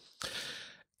Ball.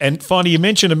 And finally, you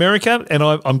mentioned America, and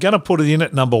I'm going to put it in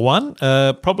at number one.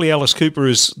 Probably Alice Cooper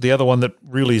is the other one that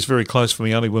really is very close for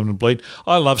me, Only Women Bleed.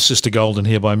 I love Sister Golden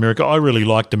here by America. I really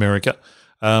liked America.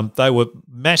 They were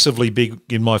massively big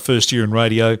in my first year in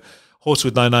radio. Horse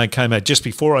with No Name came out just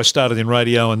before I started in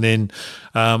radio, and then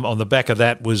on the back of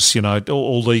that was,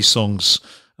 all these songs,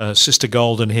 Sister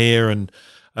Golden Hair, and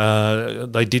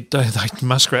they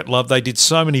Muskrat Love. They did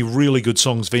so many really good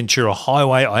songs. Ventura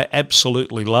Highway, I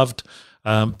absolutely loved.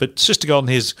 But Sister Golden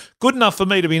Hair's good enough for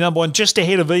me to be number one, just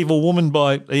ahead of Evil Woman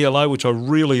by ELO, which I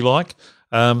really like,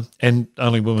 and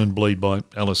Only Women Bleed by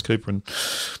Alice Cooper, and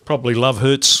probably Love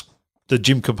Hurts, the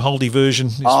Jim Capaldi version,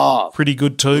 is pretty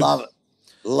good too.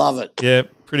 Love it. Yeah,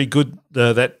 pretty good.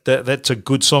 That's a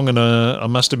good song, and I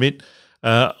must admit,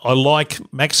 I like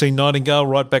Maxine Nightingale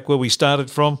right back where we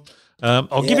started from.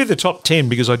 I'll give you the top 10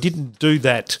 because I didn't do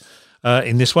that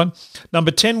in this one. Number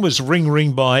 10 was Ring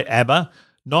Ring by ABBA.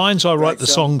 9's I Write the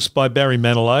Songs by Barry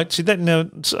Manilow. See,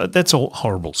 that's a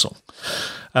horrible song.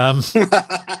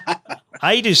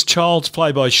 8 is Child's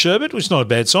Play by Sherbet, which is not a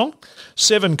bad song.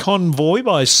 7, Convoy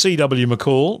by C.W.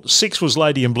 McCall. 6 was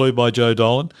Lady in Blue by Joe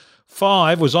Dolan.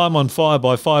 5 was I'm on Fire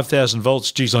by 5,000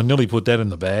 Volts. Geez, I nearly put that in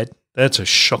the bad. That's a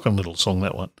shocking little song,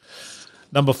 that one.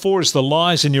 Number 4 is The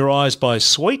Lies in Your Eyes by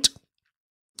Sweet.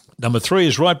 Number 3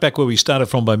 is Right Back Where We Started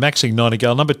From by Maxine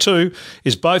Nightingale. Number 2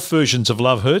 is both versions of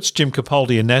Love Hurts, Jim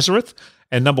Capaldi and Nazareth.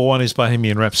 And number 1 is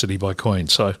Bohemian Rhapsody by Queen.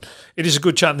 So it is a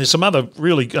good chart. And there's some other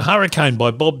really – Hurricane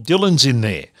by Bob Dylan's in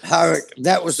there.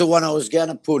 That was the one I was going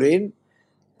to put in.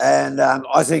 And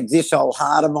I think This Old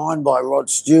Heart of Mine by Rod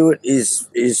Stewart is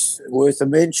worth a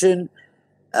mention.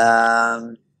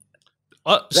 That's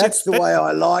the way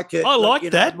I like it. I like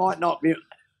that. It might not be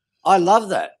 – I love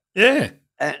that. Yeah.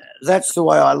 And that's the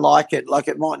way I like it. Like,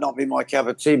 it might not be my cup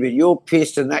of tea, but you're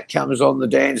pissed and that comes on the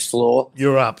dance floor.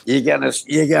 You're up. You're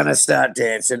gonna start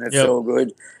dancing. It's all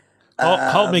good.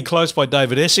 Hold Me Close by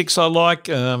David Essex I like.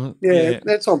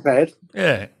 That's not bad.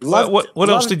 Yeah. What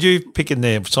else did you pick in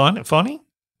there, Finey?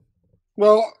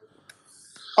 Well,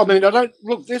 I mean,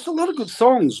 there's a lot of good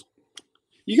songs.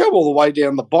 You go all the way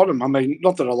down the bottom. I mean,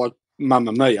 not that I like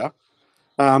Mamma Mia.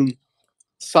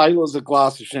 Sailor's A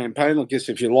Glass of Champagne. I guess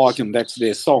if you like them, that's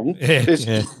their song.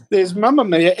 There's Mamma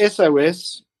Mia,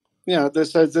 SOS.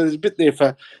 There's a bit there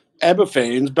for ABBA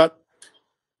fans, but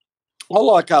I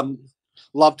like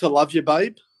Love to Love You,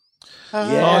 Babe.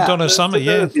 Donna Summer,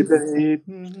 yeah. That's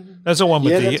the one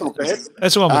with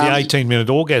that's the one with the 18-minute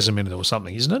orgasm in it or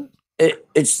something, isn't it?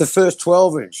 It's the first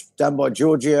 12-inch done by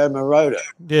Giorgio Moroder.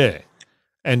 Yeah.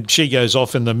 And she goes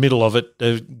off in the middle of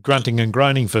it, grunting and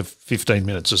groaning for 15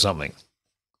 minutes or something.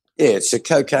 Yeah, it's a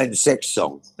cocaine sex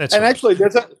song. Actually,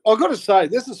 I've got to say,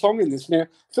 there's a song in this now.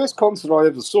 First concert I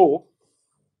ever saw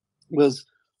was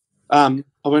I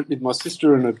went with my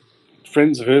sister and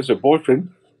friends of hers, her boyfriend,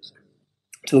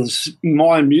 to the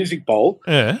Maya Music Bowl,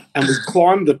 and we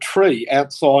climbed the tree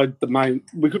outside the main.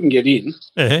 We couldn't get in.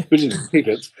 We didn't have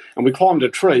tickets, and we climbed a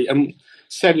tree and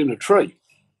sat in a tree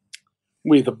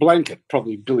with a blanket,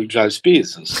 probably Billy Joe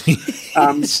Spears's.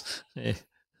 But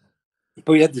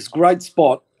we had this great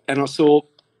spot, and I saw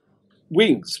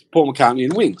Wings, Paul McCartney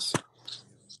and Wings.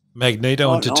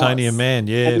 Magneto and Titanium Man,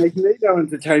 yeah. And Magneto and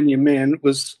Titanium Man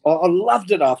I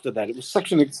loved it after that. It was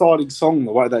such an exciting song,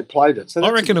 the way they played it. So I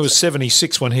reckon it was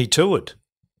 76 when he toured.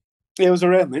 Yeah, it was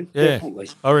around then, Yeah, definitely.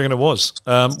 I reckon it was.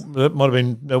 It might have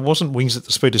been, it wasn't Wings at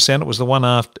the Speed of Sound, it was the one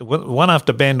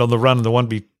after Band on the Run and the one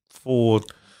before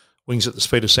Wings at the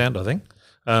Speed of Sound, I think.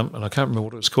 And I can't remember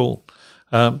what it was called.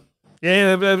 Yeah,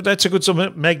 that's a good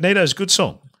song. Magneto's a good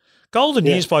song. Golden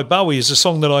Years by Bowie is a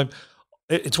song that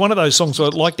it's one of those songs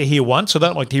I'd like to hear once. I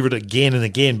don't like to hear it again and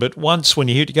again, but once when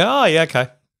you hear it, you go, oh, yeah, okay,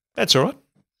 that's all right.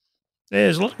 Yeah,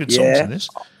 there's a lot of good songs in this.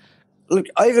 Look,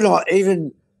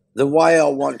 even The Way I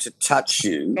Want to Touch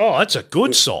You. Oh, that's a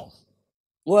good song.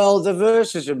 Well, the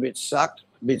verse is a bit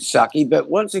sucky, but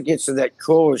once it gets to that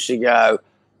chorus, you go,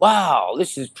 wow,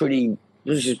 this is pretty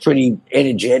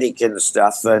energetic and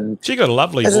stuff. And she got a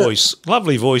lovely voice,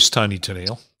 Tony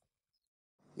Tennille.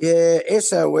 Yeah,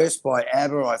 SOS by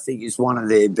ABBA, I think, is one of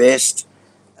their best.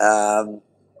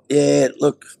 Yeah,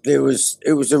 look, it was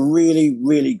a really,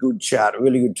 really good chart, a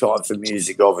really good time for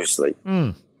music, obviously.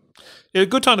 Yeah,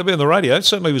 good time to be on the radio. It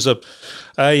certainly was a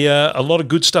lot of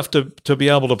good stuff to be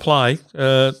able to play.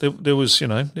 There was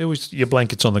your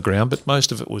blankets on the ground, but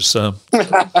most of it was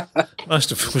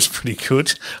pretty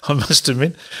good, I must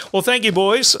admit. Well, thank you,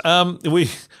 boys.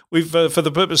 We've for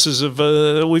the purposes of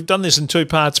we've done this in two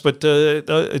parts, but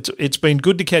it's been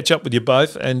good to catch up with you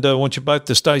both, and I want you both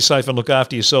to stay safe and look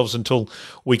after yourselves until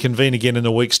we convene again in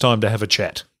a week's time to have a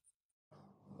chat.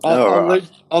 I'll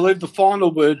leave the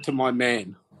final word to my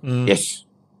man. Yes.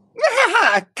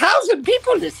 1,000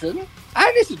 people listen.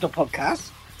 I listen to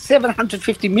podcasts.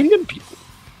 750 million people.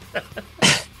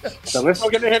 So let's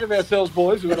not get ahead of ourselves,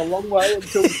 boys. We've got a long way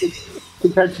until we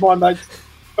can catch my mate's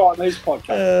Chinese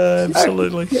podcast.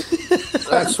 Absolutely.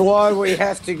 That's why we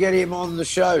have to get him on the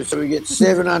show, so we get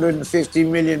 750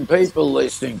 million people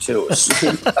listening to us.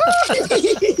 He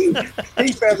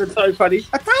found it so funny.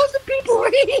 1,000 people.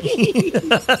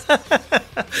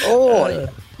 Oh,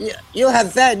 you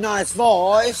have that nice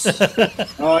voice.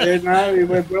 Oh, yeah, no, we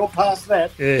went well past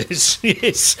that. Yes,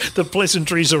 the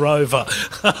pleasantries are over.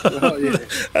 Oh,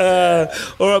 yeah.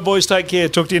 All right, boys, take care.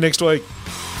 Talk to you next week.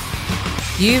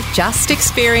 You've just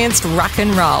experienced Rock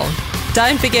and Roll.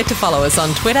 Don't forget to follow us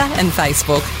on Twitter and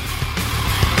Facebook.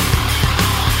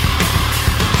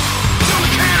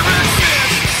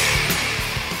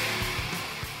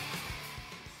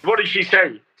 What did she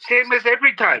say? Same as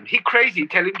every time. He crazy.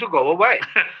 Tell him to go away.